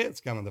Christ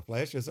is come in the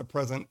flesh is a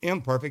present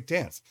imperfect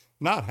tense.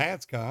 Not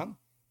has come,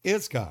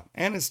 is come,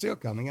 and is still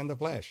coming in the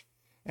flesh.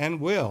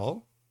 And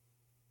will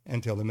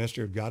until the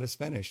mystery of God is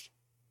finished.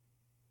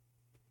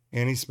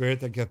 Any spirit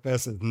that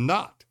confesses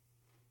not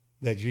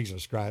that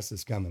Jesus Christ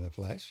is come in the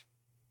flesh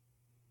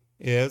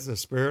is a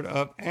spirit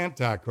of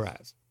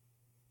Antichrist,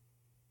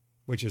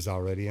 which is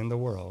already in the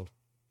world.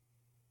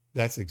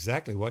 That's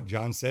exactly what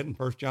John said in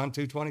 1 John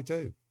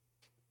 2:22.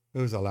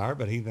 Who is a liar,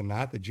 but he that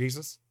denieth that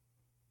Jesus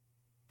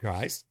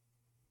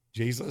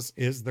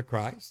is the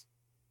Christ?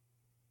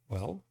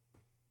 Well,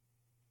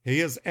 he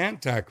is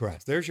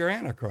Antichrist. There's your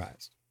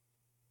Antichrist.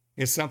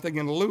 It's something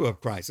in lieu of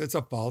Christ. It's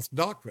a false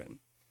doctrine.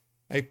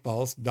 A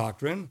false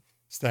doctrine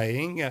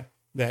saying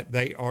that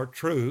they are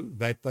true,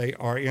 that they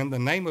are in the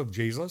name of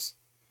Jesus,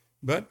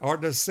 but are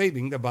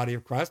deceiving the body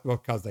of Christ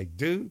because they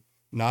do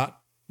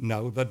not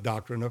know the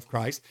doctrine of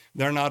Christ.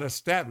 They're not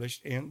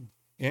established in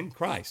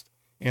Christ,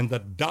 in the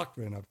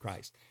doctrine of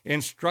Christ,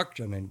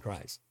 instruction in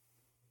Christ.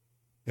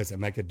 Does it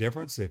make a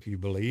difference if you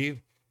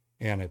believe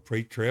in a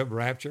pre-trib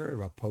rapture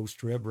or a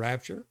post-trib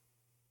rapture?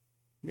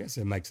 Yes,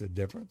 it makes a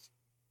difference.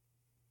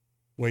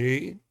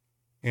 We,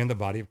 in the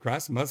body of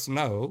Christ, must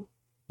know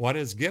what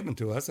is given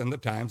to us in the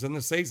times and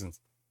the seasons,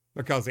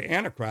 because the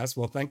Antichrist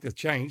will think to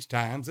change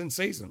times and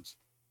seasons.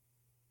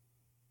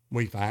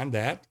 We find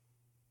that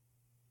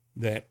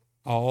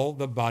all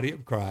the body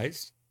of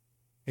Christ,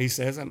 he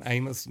says in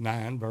Amos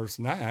 9, verse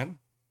 9,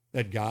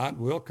 that God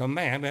will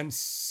command and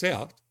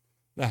sift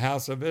the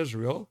house of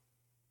Israel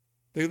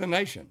through the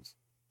nations.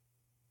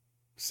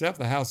 Sift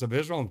the house of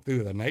Israel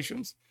through the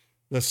nations,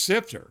 the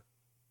sifter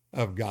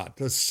of God,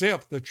 to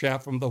sift the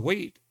chaff from the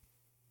wheat,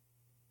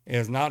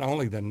 is not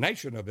only the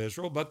nation of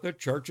Israel, but the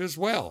church as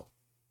well,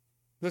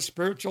 the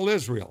spiritual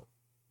Israel,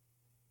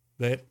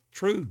 that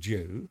true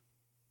Jew,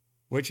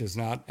 which is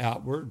not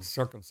outward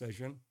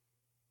circumcision,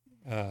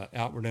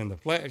 outward in the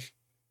flesh,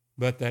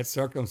 but that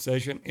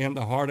circumcision in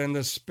the heart and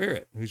the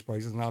spirit, whose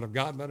praise is not of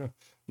God, but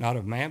not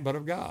of man, but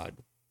of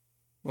God.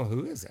 Well,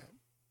 who is that?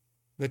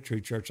 The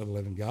true church of the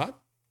living God.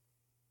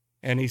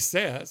 And he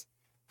says,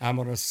 I'm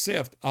going to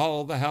sift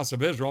all the house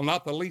of Israel,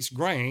 not the least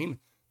grain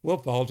will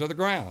fall to the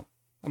ground.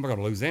 I'm not going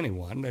to lose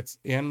anyone that's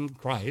in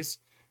Christ,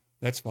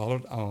 that's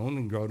followed on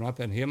and grown up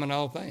in him in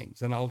all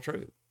things and all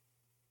truth.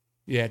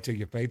 You add to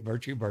your faith,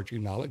 virtue,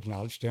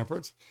 knowledge,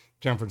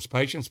 temperance,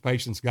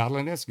 patience,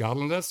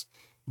 godliness,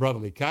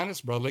 brotherly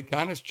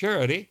kindness,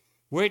 charity,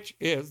 which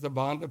is the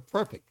bond of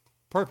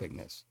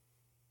perfectness.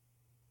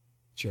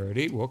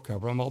 Charity will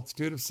cover a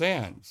multitude of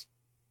sins.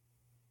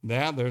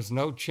 Now there's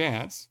no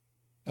chance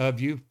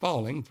of you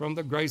falling from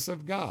the grace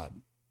of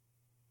God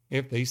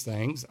if these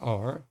things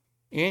are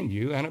in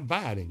you and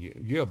abide in you.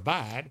 You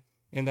abide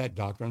in that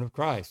doctrine of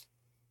Christ,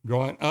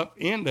 growing up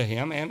into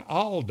him and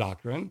all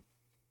doctrine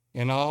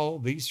in all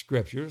these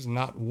scriptures,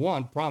 not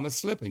one promise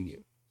slipping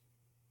you.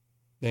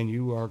 Then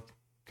you are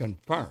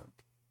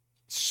confirmed,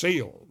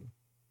 sealed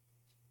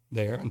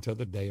there until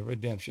the day of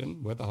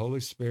redemption with the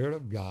Holy Spirit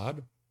of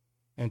God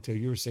until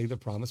you receive the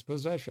promised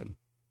possession.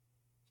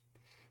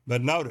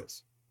 But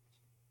notice,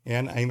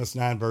 in Amos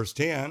 9, verse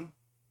 10,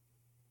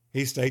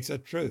 he states a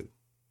truth.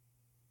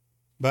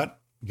 But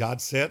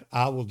God said,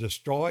 I will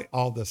destroy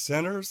all the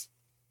sinners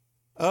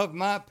of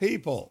my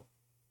people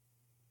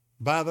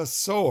by the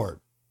sword,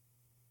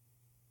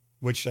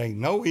 which say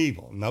no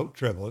evil, no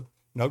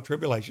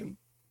tribulation,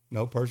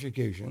 no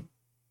persecution,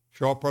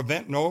 shall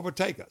prevent nor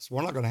overtake us.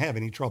 We're not going to have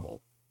any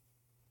trouble.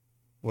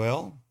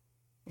 Well,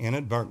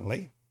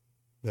 inadvertently,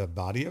 the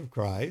body of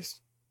Christ,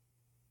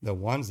 the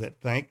ones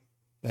that think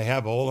they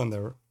have oil in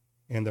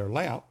their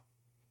lamp,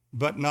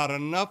 but not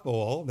enough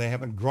oil, they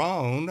haven't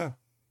grown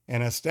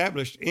and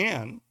established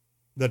in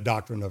the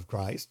doctrine of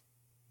Christ,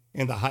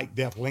 in the height,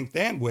 depth, length,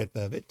 and width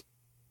of it,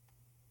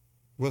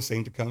 will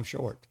seem to come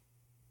short.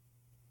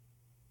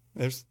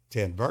 There's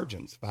 10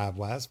 virgins, 5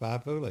 wise,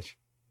 5 foolish.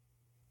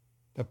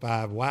 The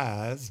 5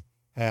 wise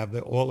have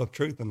the oil of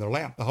truth in their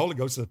lamp. The Holy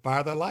Ghost is the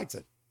fire that lights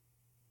it.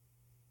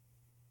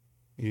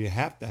 You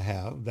have to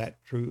have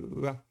that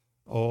true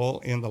oil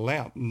in the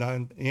lamp,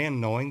 in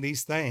knowing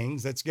these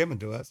things that's given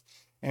to us.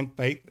 And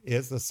faith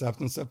is the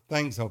substance of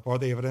things, so far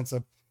the evidence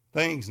of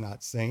things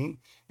not seen.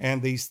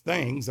 And these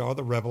things are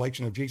the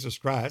revelation of Jesus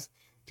Christ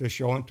to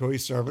show unto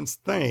his servants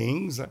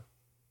things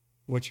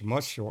which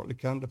must shortly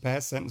come to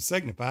pass, and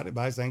signified it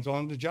by his angel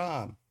unto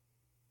John.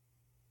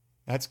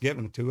 That's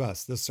given to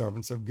us, the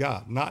servants of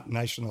God, not the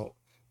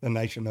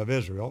nation of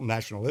Israel,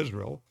 national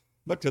Israel,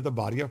 but to the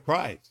body of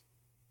Christ.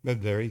 But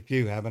very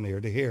few have an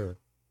ear to hear.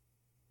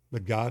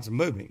 But God's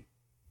moving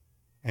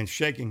and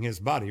shaking his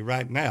body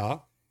right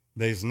now,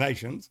 these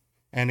nations,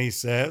 and he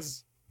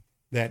says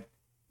that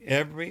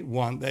every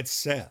one that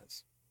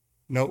says,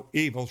 no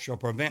evil shall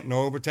prevent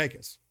nor overtake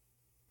us,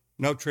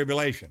 no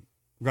tribulation.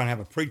 We're going to have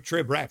a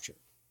pre-trib rapture.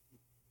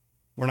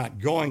 We're not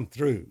going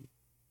through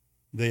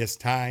this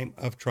time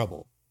of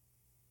trouble,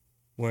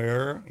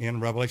 where in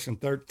Revelation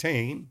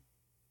 13,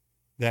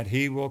 that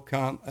he will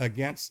come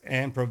against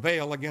and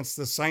prevail against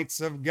the saints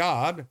of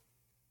God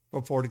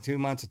for 42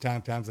 months of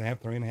time, times a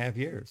half, 3.5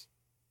 years.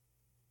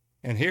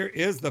 And here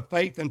is the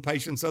faith and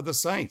patience of the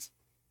saints.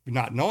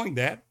 Not knowing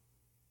that,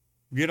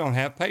 you don't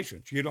have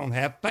patience. You don't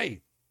have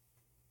faith,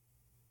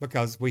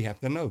 because we have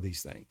to know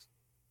these things.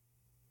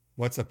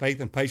 What's the faith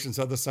and patience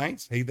of the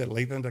saints? He that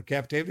leadeth into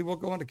captivity will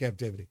go into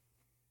captivity.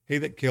 He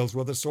that kills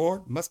with a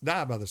sword must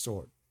die by the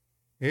sword.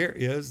 Here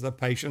is the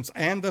patience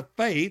and the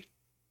faith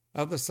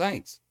of the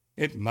saints.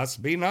 It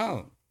must be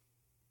known.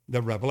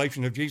 The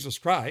revelation of Jesus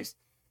Christ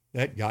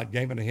that God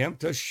gave unto him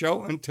to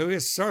show unto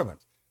his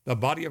servants, the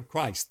body of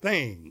Christ,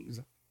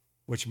 things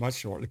which must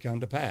shortly come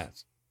to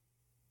pass.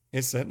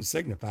 It said and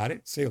signified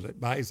it, sealed it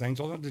by his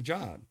angel unto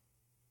John.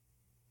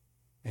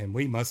 And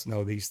we must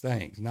know these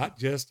things, not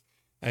just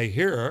a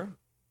hearer.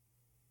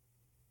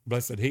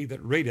 Blessed he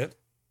that readeth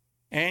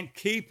and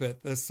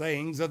keepeth the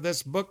sayings of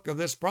this book of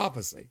this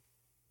prophecy.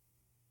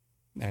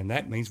 And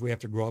that means we have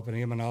to grow up in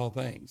him in all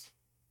things.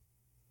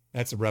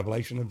 That's the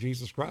revelation of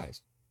Jesus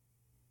Christ.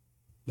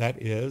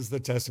 That is the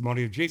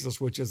testimony of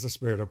Jesus, which is the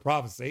spirit of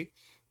prophecy,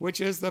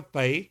 which is the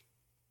faith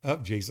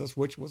of Jesus,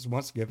 which was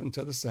once given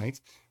to the saints,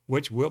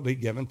 which will be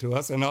given to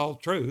us in all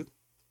truth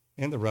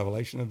in the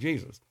revelation of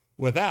Jesus.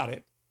 Without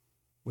it,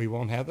 we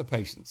won't have the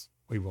patience.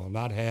 We will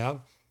not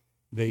have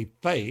the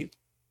faith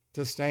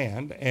to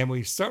stand, and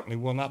we certainly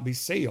will not be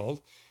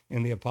sealed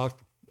in the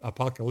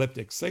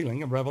apocalyptic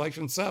sealing of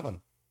Revelation 7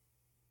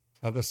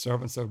 of the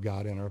servants of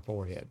God in our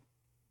forehead.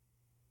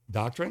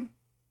 Doctrine,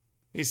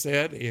 he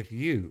said, if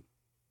you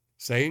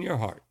say in your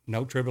heart,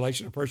 no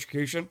tribulation or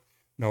persecution,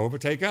 no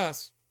overtake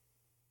us,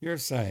 you're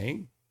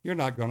saying you're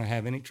not going to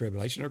have any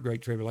tribulation or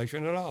great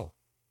tribulation at all.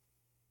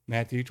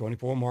 Matthew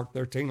 24, Mark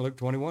 13, Luke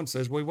 21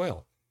 says we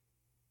will.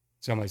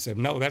 Somebody said,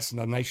 no, that's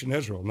the nation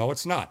Israel. No,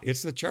 it's not.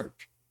 It's the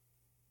church.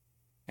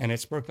 And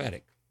it's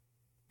prophetic.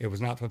 It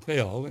was not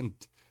fulfilled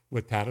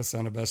with Titus,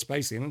 son of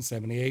Vespasian, in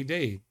 70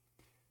 A.D.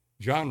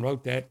 John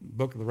wrote that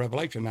book of the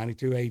Revelation,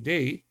 92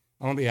 A.D.,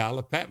 on the Isle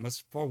of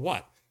Patmos for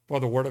what? For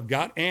the word of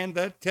God and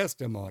the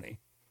testimony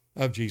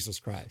of Jesus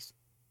Christ.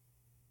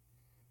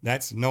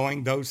 That's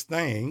knowing those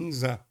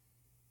things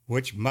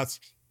which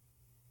must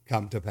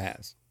come to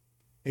pass.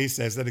 He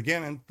says that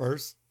again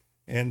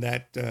in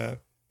that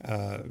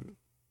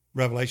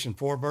Revelation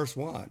 4, verse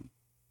 1,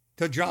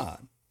 to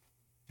John.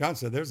 John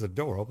said, there's a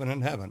door open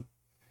in heaven,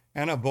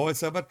 and a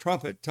voice of a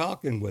trumpet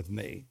talking with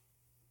me,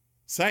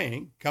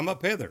 saying, come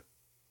up hither.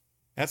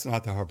 That's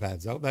not the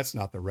harpazo. That's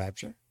not the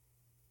rapture.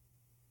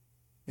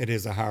 It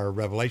is a higher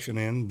revelation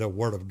in the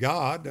Word of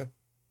God,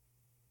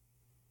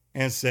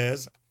 and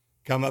says,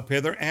 come up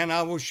hither, and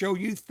I will show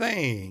you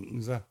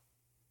things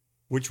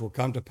which will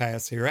come to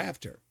pass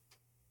hereafter.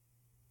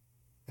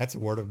 That's the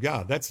Word of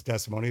God. That's the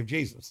testimony of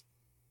Jesus.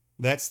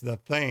 That's the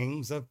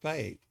things of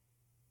faith.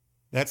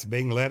 That's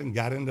being led and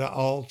guided into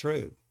all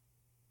truth.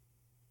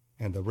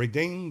 And the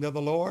redeemed of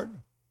the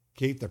Lord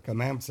keep the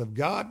commandments of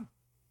God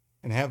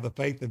and have the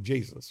faith of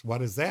Jesus.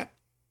 What is that?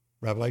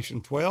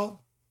 Revelation 12.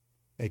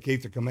 They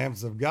keep the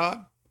commandments of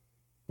God,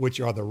 which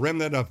are the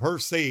remnant of her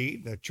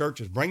seed. The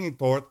church is bringing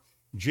forth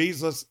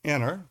Jesus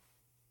in her,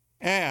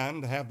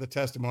 and have the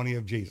testimony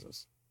of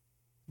Jesus,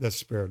 the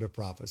spirit of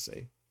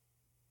prophecy.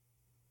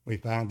 We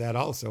find that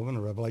also in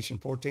Revelation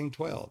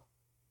 14:12.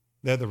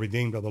 They're the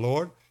redeemed of the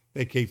Lord.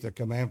 They keep the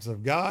commandments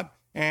of God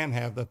and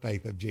have the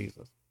faith of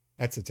Jesus.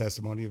 That's the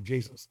testimony of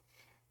Jesus.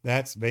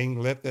 That's being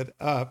lifted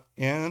up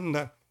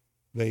in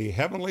the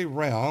heavenly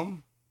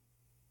realm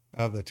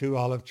of the two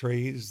olive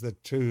trees, the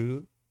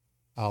two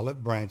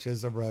olive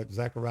branches of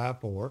Zechariah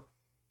 4,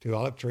 two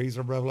olive trees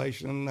of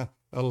Revelation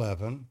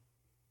 11,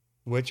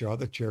 which are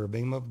the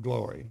cherubim of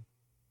glory,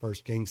 1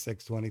 Kings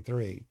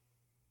 6:23.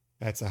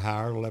 That's a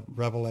higher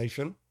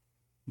revelation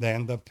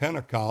than the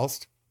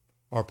Pentecost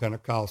or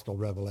Pentecostal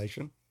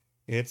revelation.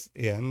 It's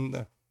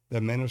in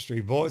the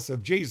ministry voice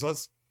of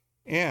Jesus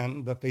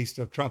in the Feast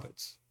of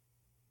Trumpets.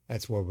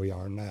 That's where we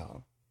are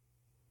now.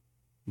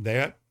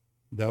 That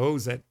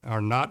those that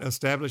are not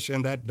established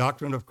in that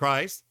doctrine of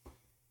Christ,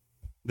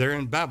 they're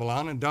in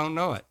Babylon and don't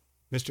know it.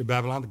 Mr.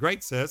 Babylon the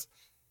Great says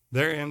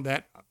they're in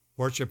that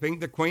worshiping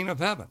the Queen of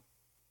Heaven.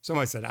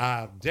 Somebody said,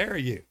 I dare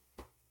you.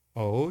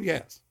 Oh,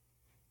 yes.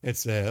 It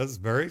says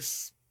very,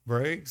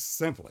 very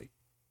simply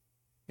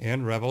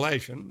In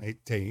Revelation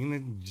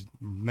 18,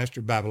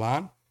 Mystery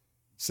Babylon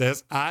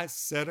says, I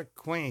set a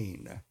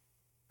queen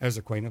as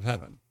a queen of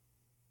heaven.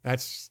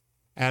 That's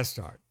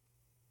Astarte.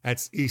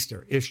 That's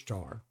Easter,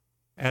 Ishtar.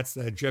 That's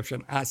the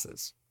Egyptian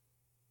Isis.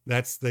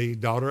 That's the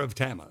daughter of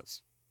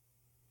Tammuz.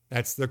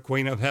 That's the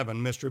queen of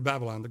heaven, Mystery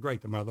Babylon the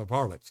Great, the mother of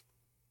harlots.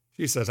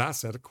 She says, I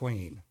set a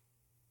queen.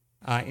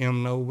 I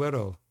am no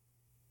widow,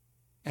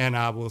 and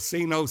I will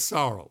see no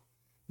sorrow,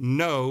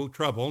 no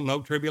trouble,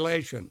 no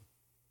tribulation.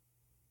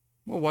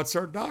 Well, what's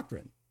her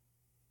doctrine?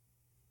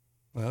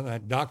 Well,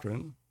 that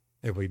doctrine,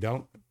 if we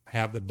don't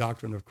have the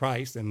doctrine of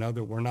Christ and know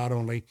that we're not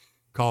only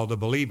called to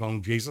believe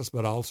on Jesus,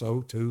 but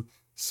also to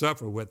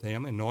suffer with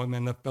him and know him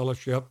in the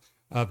fellowship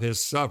of his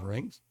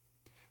sufferings,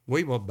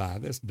 we will buy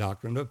this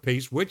doctrine of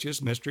peace, which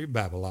is Mystery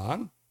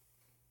Babylon,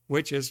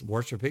 which is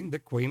worshiping the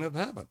Queen of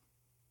Heaven.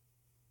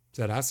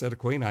 Said, I said a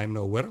queen, I am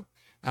no widow.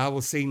 I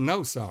will see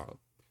no sorrow,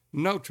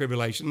 no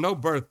tribulation, no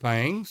birth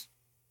pangs.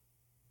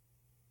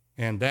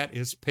 And that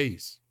is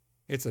peace.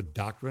 It's a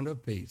doctrine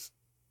of peace.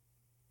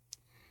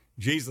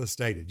 Jesus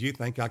stated, you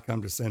think I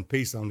come to send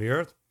peace on the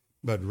earth,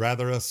 but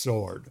rather a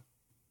sword.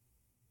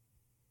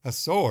 A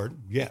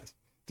sword, yes,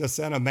 to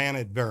send a man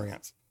at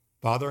variance.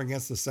 Father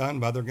against the son,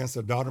 mother against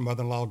the daughter,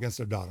 mother-in-law against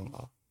the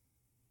daughter-in-law.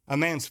 A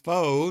man's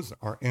foes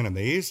or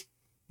enemies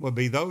will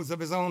be those of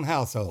his own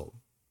household.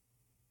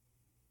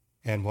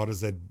 And how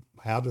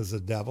does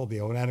the devil,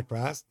 the old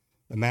Antichrist,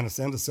 the man of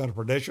sin, the son of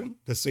perdition,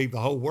 deceive the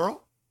whole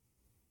world?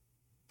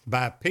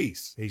 By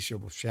peace he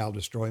shall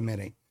destroy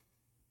many.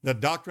 The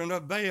doctrine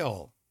of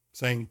Baal,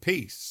 saying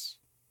peace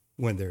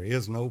when there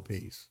is no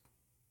peace.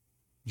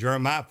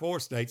 Jeremiah 4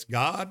 states,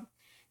 God,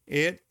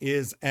 it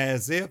is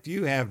as if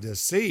you have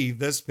deceived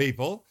this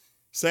people,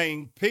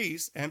 saying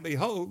peace, and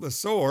behold, the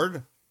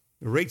sword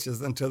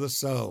reaches unto the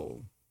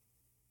soul.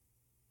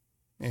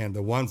 And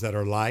the ones that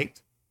are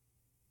light,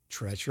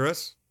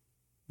 treacherous,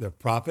 the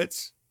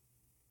prophets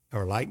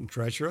are light and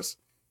treacherous.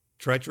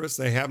 Treacherous,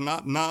 they have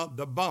not gnawed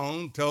the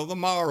bone till the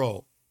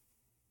morrow.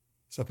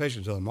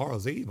 Sufficient till the morrow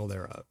is the evil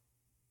thereof.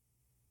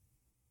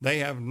 They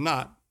have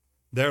not,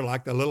 they're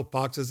like the little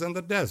foxes in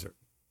the desert.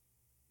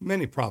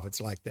 Many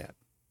prophets like that.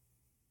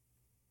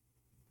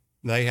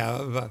 They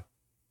have,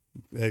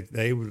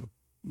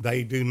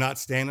 they do not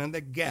stand in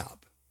the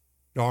gap,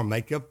 nor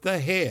make up the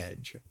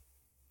hedge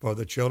for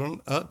the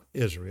children of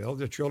Israel,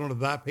 the children of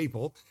thy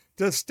people,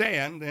 to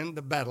stand in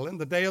the battle in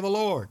the day of the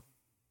Lord.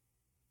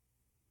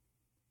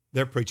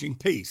 They're preaching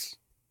peace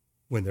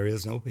when there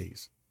is no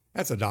peace.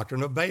 That's a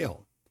doctrine of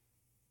Baal.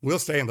 We'll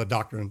stay in the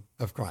doctrine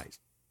of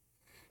Christ.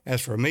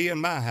 As for me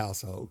and my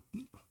household,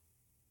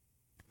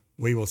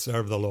 we will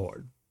serve the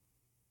Lord.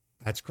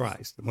 That's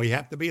Christ. And we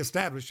have to be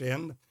established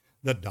in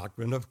the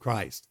doctrine of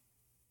Christ.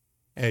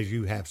 As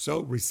you have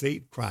so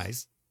received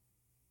Christ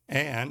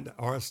and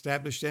are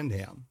established in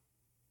him.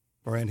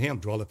 For in him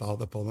dwelleth all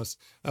the fullness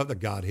of the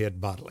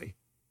Godhead bodily.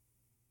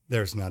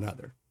 There's none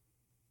other.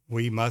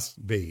 We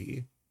must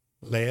be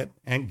led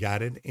and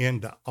guided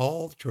into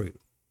all truth,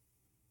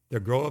 to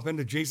grow up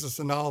into Jesus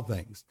in all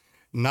things,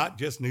 not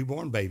just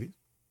newborn babies,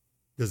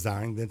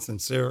 desiring the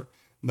sincere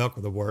milk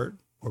of the word,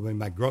 where we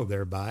might grow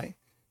thereby,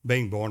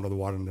 being born of the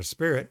water and the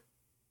Spirit.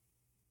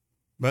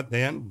 But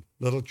then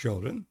little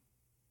children,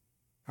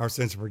 our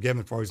sins are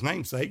forgiven for his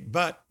name's sake,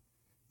 but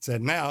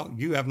said, now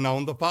you have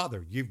known the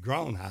Father. You've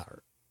grown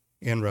higher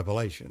in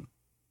Revelation.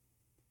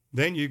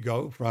 Then you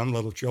go from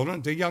little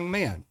children to young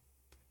men.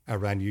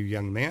 Around you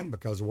young men,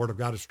 because the word of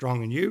God is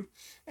strong in you,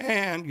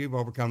 and you've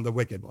overcome the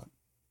wicked one.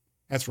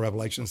 That's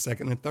Revelation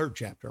 2nd and 3rd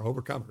chapter,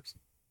 overcomers.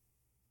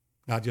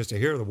 Not just a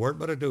hearer of the word,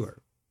 but a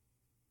doer.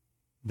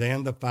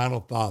 Then the final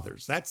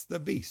fathers, that's the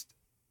beast,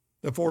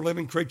 the four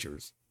living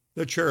creatures,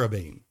 the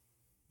cherubim.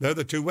 They're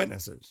the two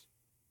witnesses.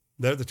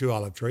 They're the two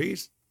olive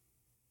trees.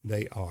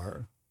 They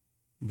are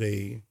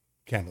the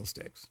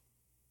candlesticks.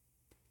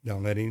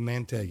 Don't let any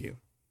man tell you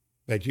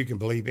that you can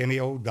believe any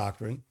old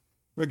doctrine,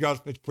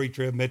 regardless if it's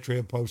pre-trib,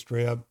 mid-trib,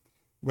 post-trib,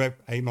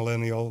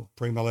 amillennial,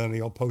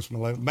 premillennial,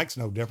 postmillennial, makes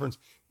no difference.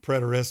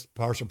 Preterist,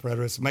 partial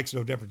preterist, makes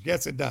no difference.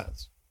 Yes, it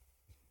does.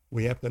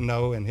 We have to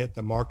know and hit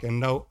the mark and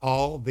know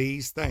all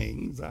these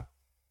things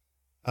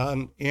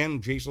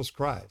in Jesus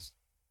Christ,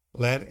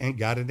 led and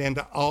guided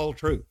into all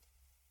truth.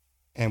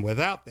 And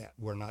without that,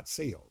 we're not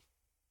sealed.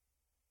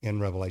 In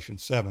Revelation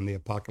 7, the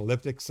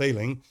apocalyptic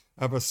sealing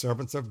of the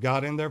servants of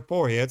God in their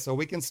foreheads so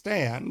we can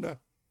stand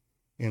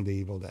in the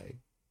evil day.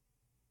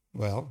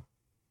 Well,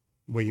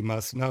 we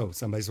must know.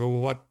 Somebody says,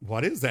 well,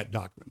 what is that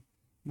doctrine?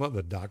 Well,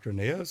 the doctrine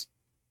is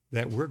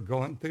that we're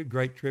going through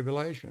great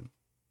tribulation.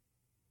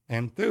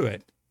 And through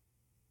it,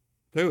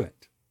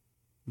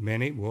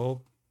 many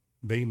will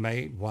be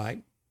made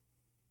white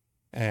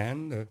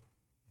and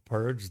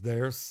purge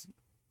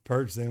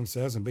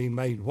themselves and be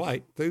made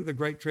white through the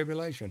great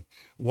tribulation.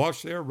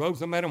 Wash their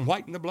robes and made them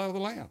white in the blood of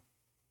the Lamb.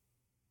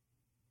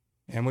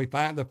 And we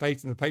find the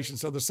faith and the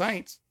patience of the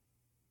saints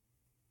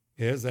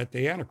is that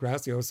the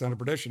Antichrist, the old son of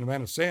perdition, the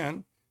man of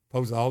sin,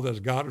 poses all that is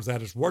God, is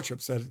that his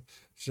worship,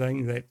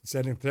 saying that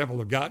setting the temple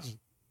of God,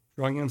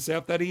 showing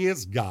himself that he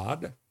is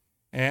God.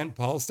 And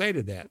Paul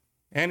stated that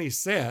And he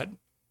said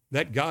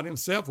that God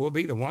himself will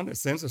be the one that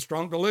sends a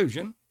strong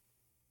delusion,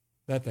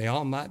 that they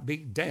all might be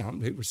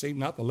damned who received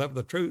not the love of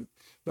the truth,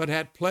 but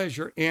had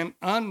pleasure in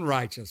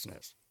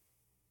unrighteousness.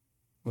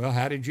 Well,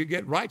 how did you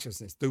get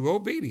righteousness? Through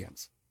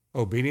obedience.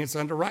 Obedience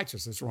unto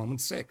righteousness,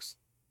 Romans 6.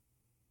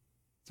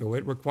 So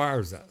it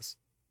requires us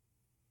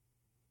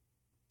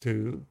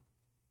to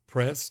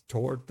press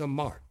toward the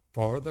mark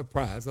for the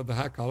prize of the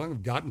high calling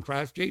of God in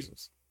Christ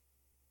Jesus.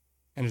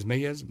 And as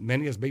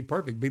many as be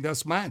perfect, be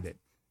thus minded.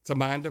 It's a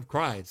mind of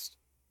Christ.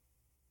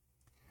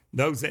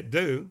 Those that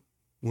do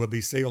will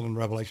be sealed in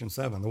Revelation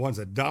 7. The ones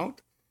that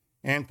don't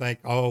and think,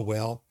 oh,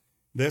 well,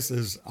 this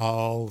is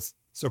all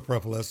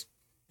superfluous.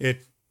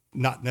 It's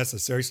not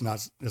necessary. It's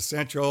not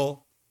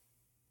essential.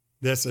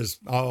 This is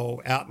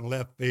all out in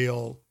left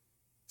field,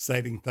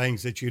 stating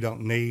things that you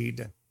don't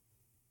need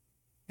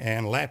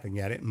and laughing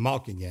at it and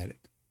mocking at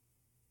it,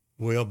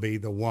 will be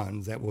the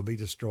ones that will be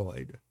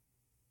destroyed.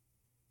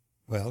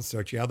 Well,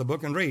 search out the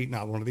book and read.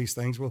 Not one of these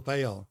things will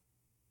fail.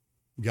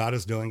 God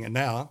is doing it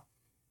now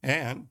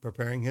and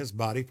preparing his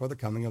body for the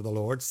coming of the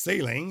Lord,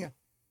 sealing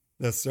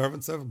the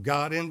servants of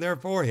God in their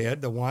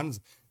forehead, the ones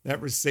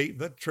that receive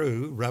the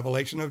true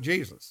revelation of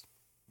Jesus.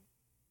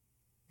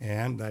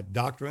 And that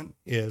doctrine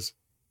is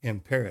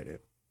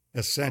imperative,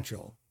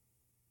 essential,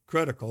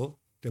 critical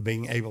to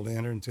being able to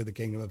enter into the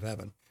kingdom of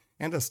heaven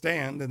and to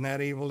stand in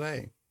that evil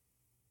day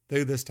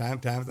through this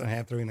times and a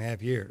half,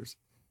 3.5 years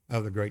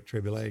of the great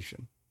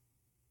tribulation.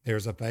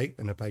 There's a faith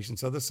and a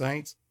patience of the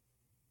saints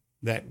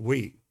that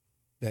we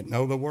that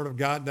know the word of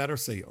God that are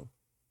sealed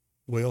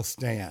will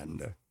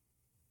stand.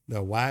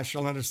 The wise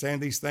shall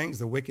understand these things.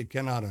 The wicked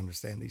cannot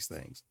understand these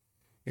things.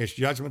 It's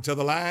judgment to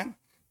the lion,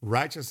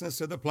 righteousness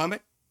to the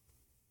plummet.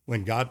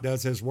 When God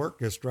does his work,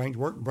 his strange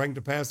work, and bring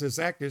to pass his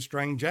act, his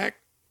strange act,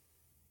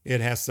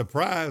 it has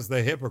surprised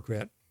the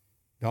hypocrite.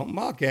 Don't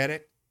mock at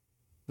it,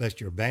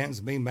 lest your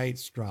bands be made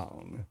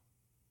strong.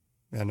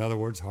 In other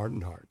words,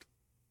 hardened heart.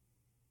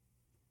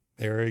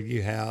 There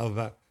you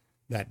have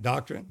that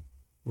doctrine.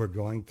 We're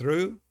going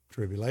through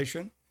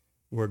tribulation.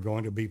 We're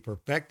going to be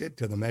perfected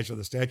to the measure of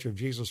the stature of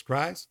Jesus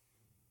Christ.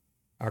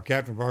 Our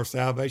captain of our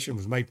salvation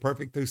was made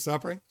perfect through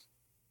sufferings.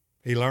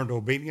 He learned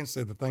obedience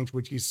to the things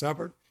which he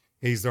suffered.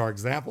 He's our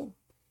example.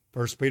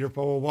 1 Peter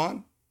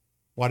 4:1.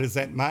 What is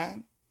that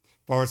mind?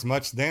 For as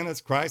much then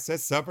as Christ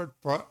has suffered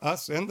for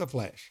us in the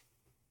flesh,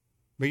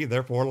 be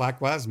therefore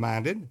likewise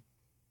minded,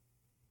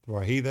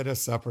 for he that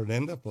has suffered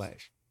in the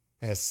flesh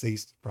has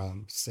ceased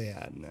from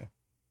sin.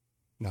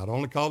 Not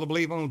only called to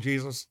believe on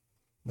Jesus,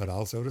 but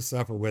also to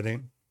suffer with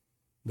him.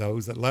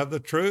 Those that love the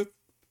truth,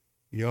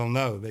 you'll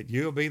know that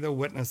you'll be the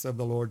witness of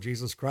the Lord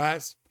Jesus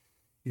Christ.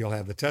 You'll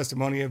have the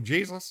testimony of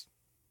Jesus,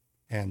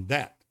 and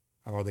that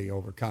are the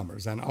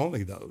overcomers, and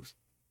only those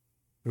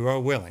who are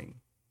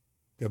willing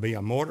to be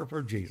a martyr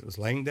for Jesus,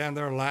 laying down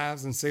their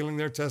lives and sealing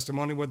their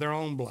testimony with their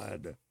own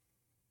blood,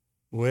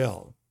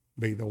 will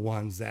be the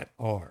ones that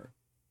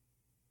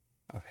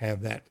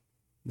have that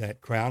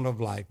crown of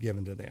life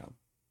given to them.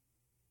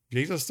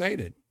 Jesus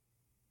stated,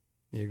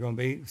 you're going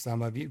to be,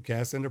 some of you,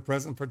 cast into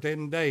prison for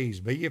 10 days.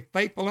 Be ye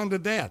faithful unto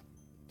death.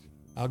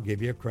 I'll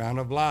give you a crown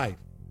of life.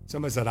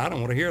 Somebody said, I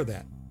don't want to hear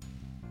that.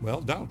 Well,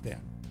 don't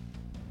then.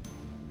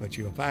 But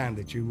you'll find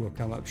that you will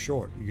come up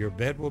short. Your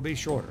bed will be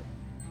shorter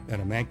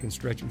than a man can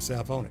stretch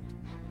himself on it.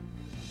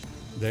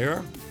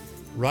 There,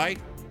 right,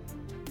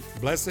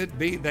 blessed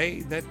be they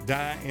that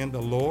die in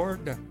the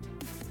Lord,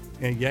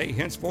 and yea,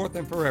 henceforth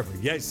and forever.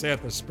 Yea,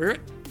 saith the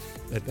Spirit,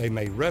 that they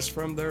may rest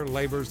from their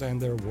labors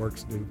and their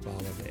works do follow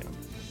them.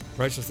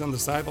 Precious in the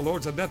sight of the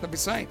Lord is the death of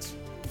his saints.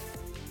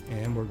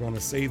 And we're going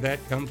to see that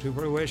come to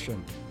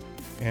fruition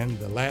in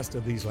the last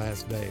of these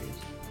last days.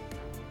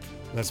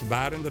 Let's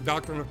abide in the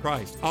doctrine of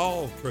Christ.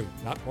 All truth,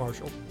 not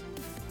partial.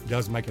 It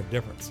does make a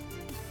difference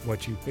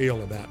what you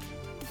feel about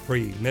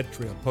pre,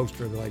 mid-trib,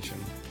 post-tribulation,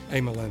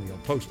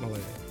 amillennial,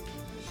 post-millennial.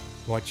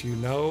 What you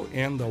know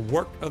in the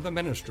work of the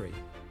ministry,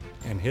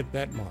 and hit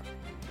that mark.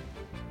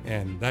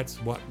 And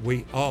that's what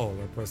we all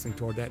are pressing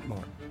toward, that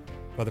mark,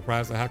 for the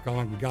prize of the high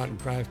calling of God in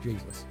Christ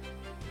Jesus.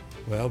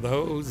 Well,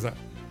 those that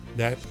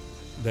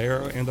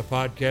there in the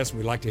podcast,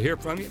 we'd like to hear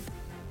from you.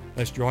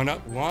 Let's join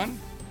up. One,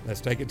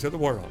 let's take it to the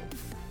world.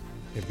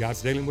 If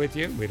God's dealing with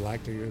you, we'd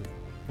like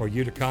for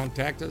you to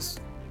contact us.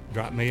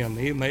 Drop me an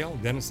email,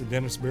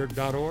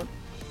 dennis@dennisbeard.org,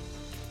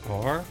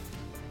 or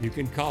you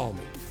can call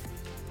me.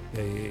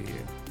 The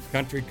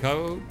country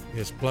code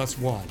is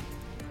 +1.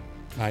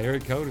 My area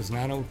code is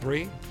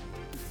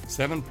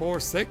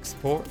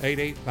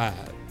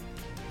 903-746-4885.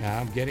 Now,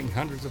 I'm getting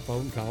hundreds of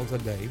phone calls a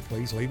day.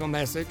 Please leave a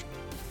message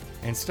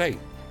and state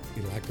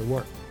you'd like to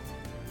work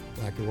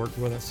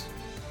with us,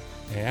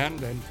 and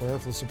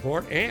prayerful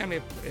support. And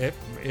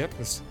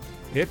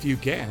if you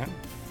can,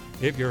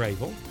 if you're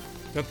able,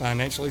 to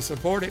financially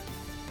support it,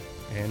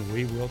 and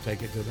we will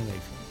take it to the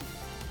nation.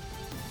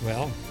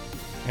 Well,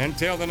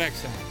 until the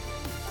next time,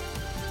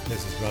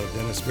 this is Brother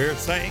Dennis Beard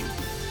saying,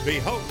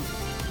 behold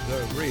the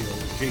real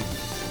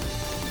Jesus.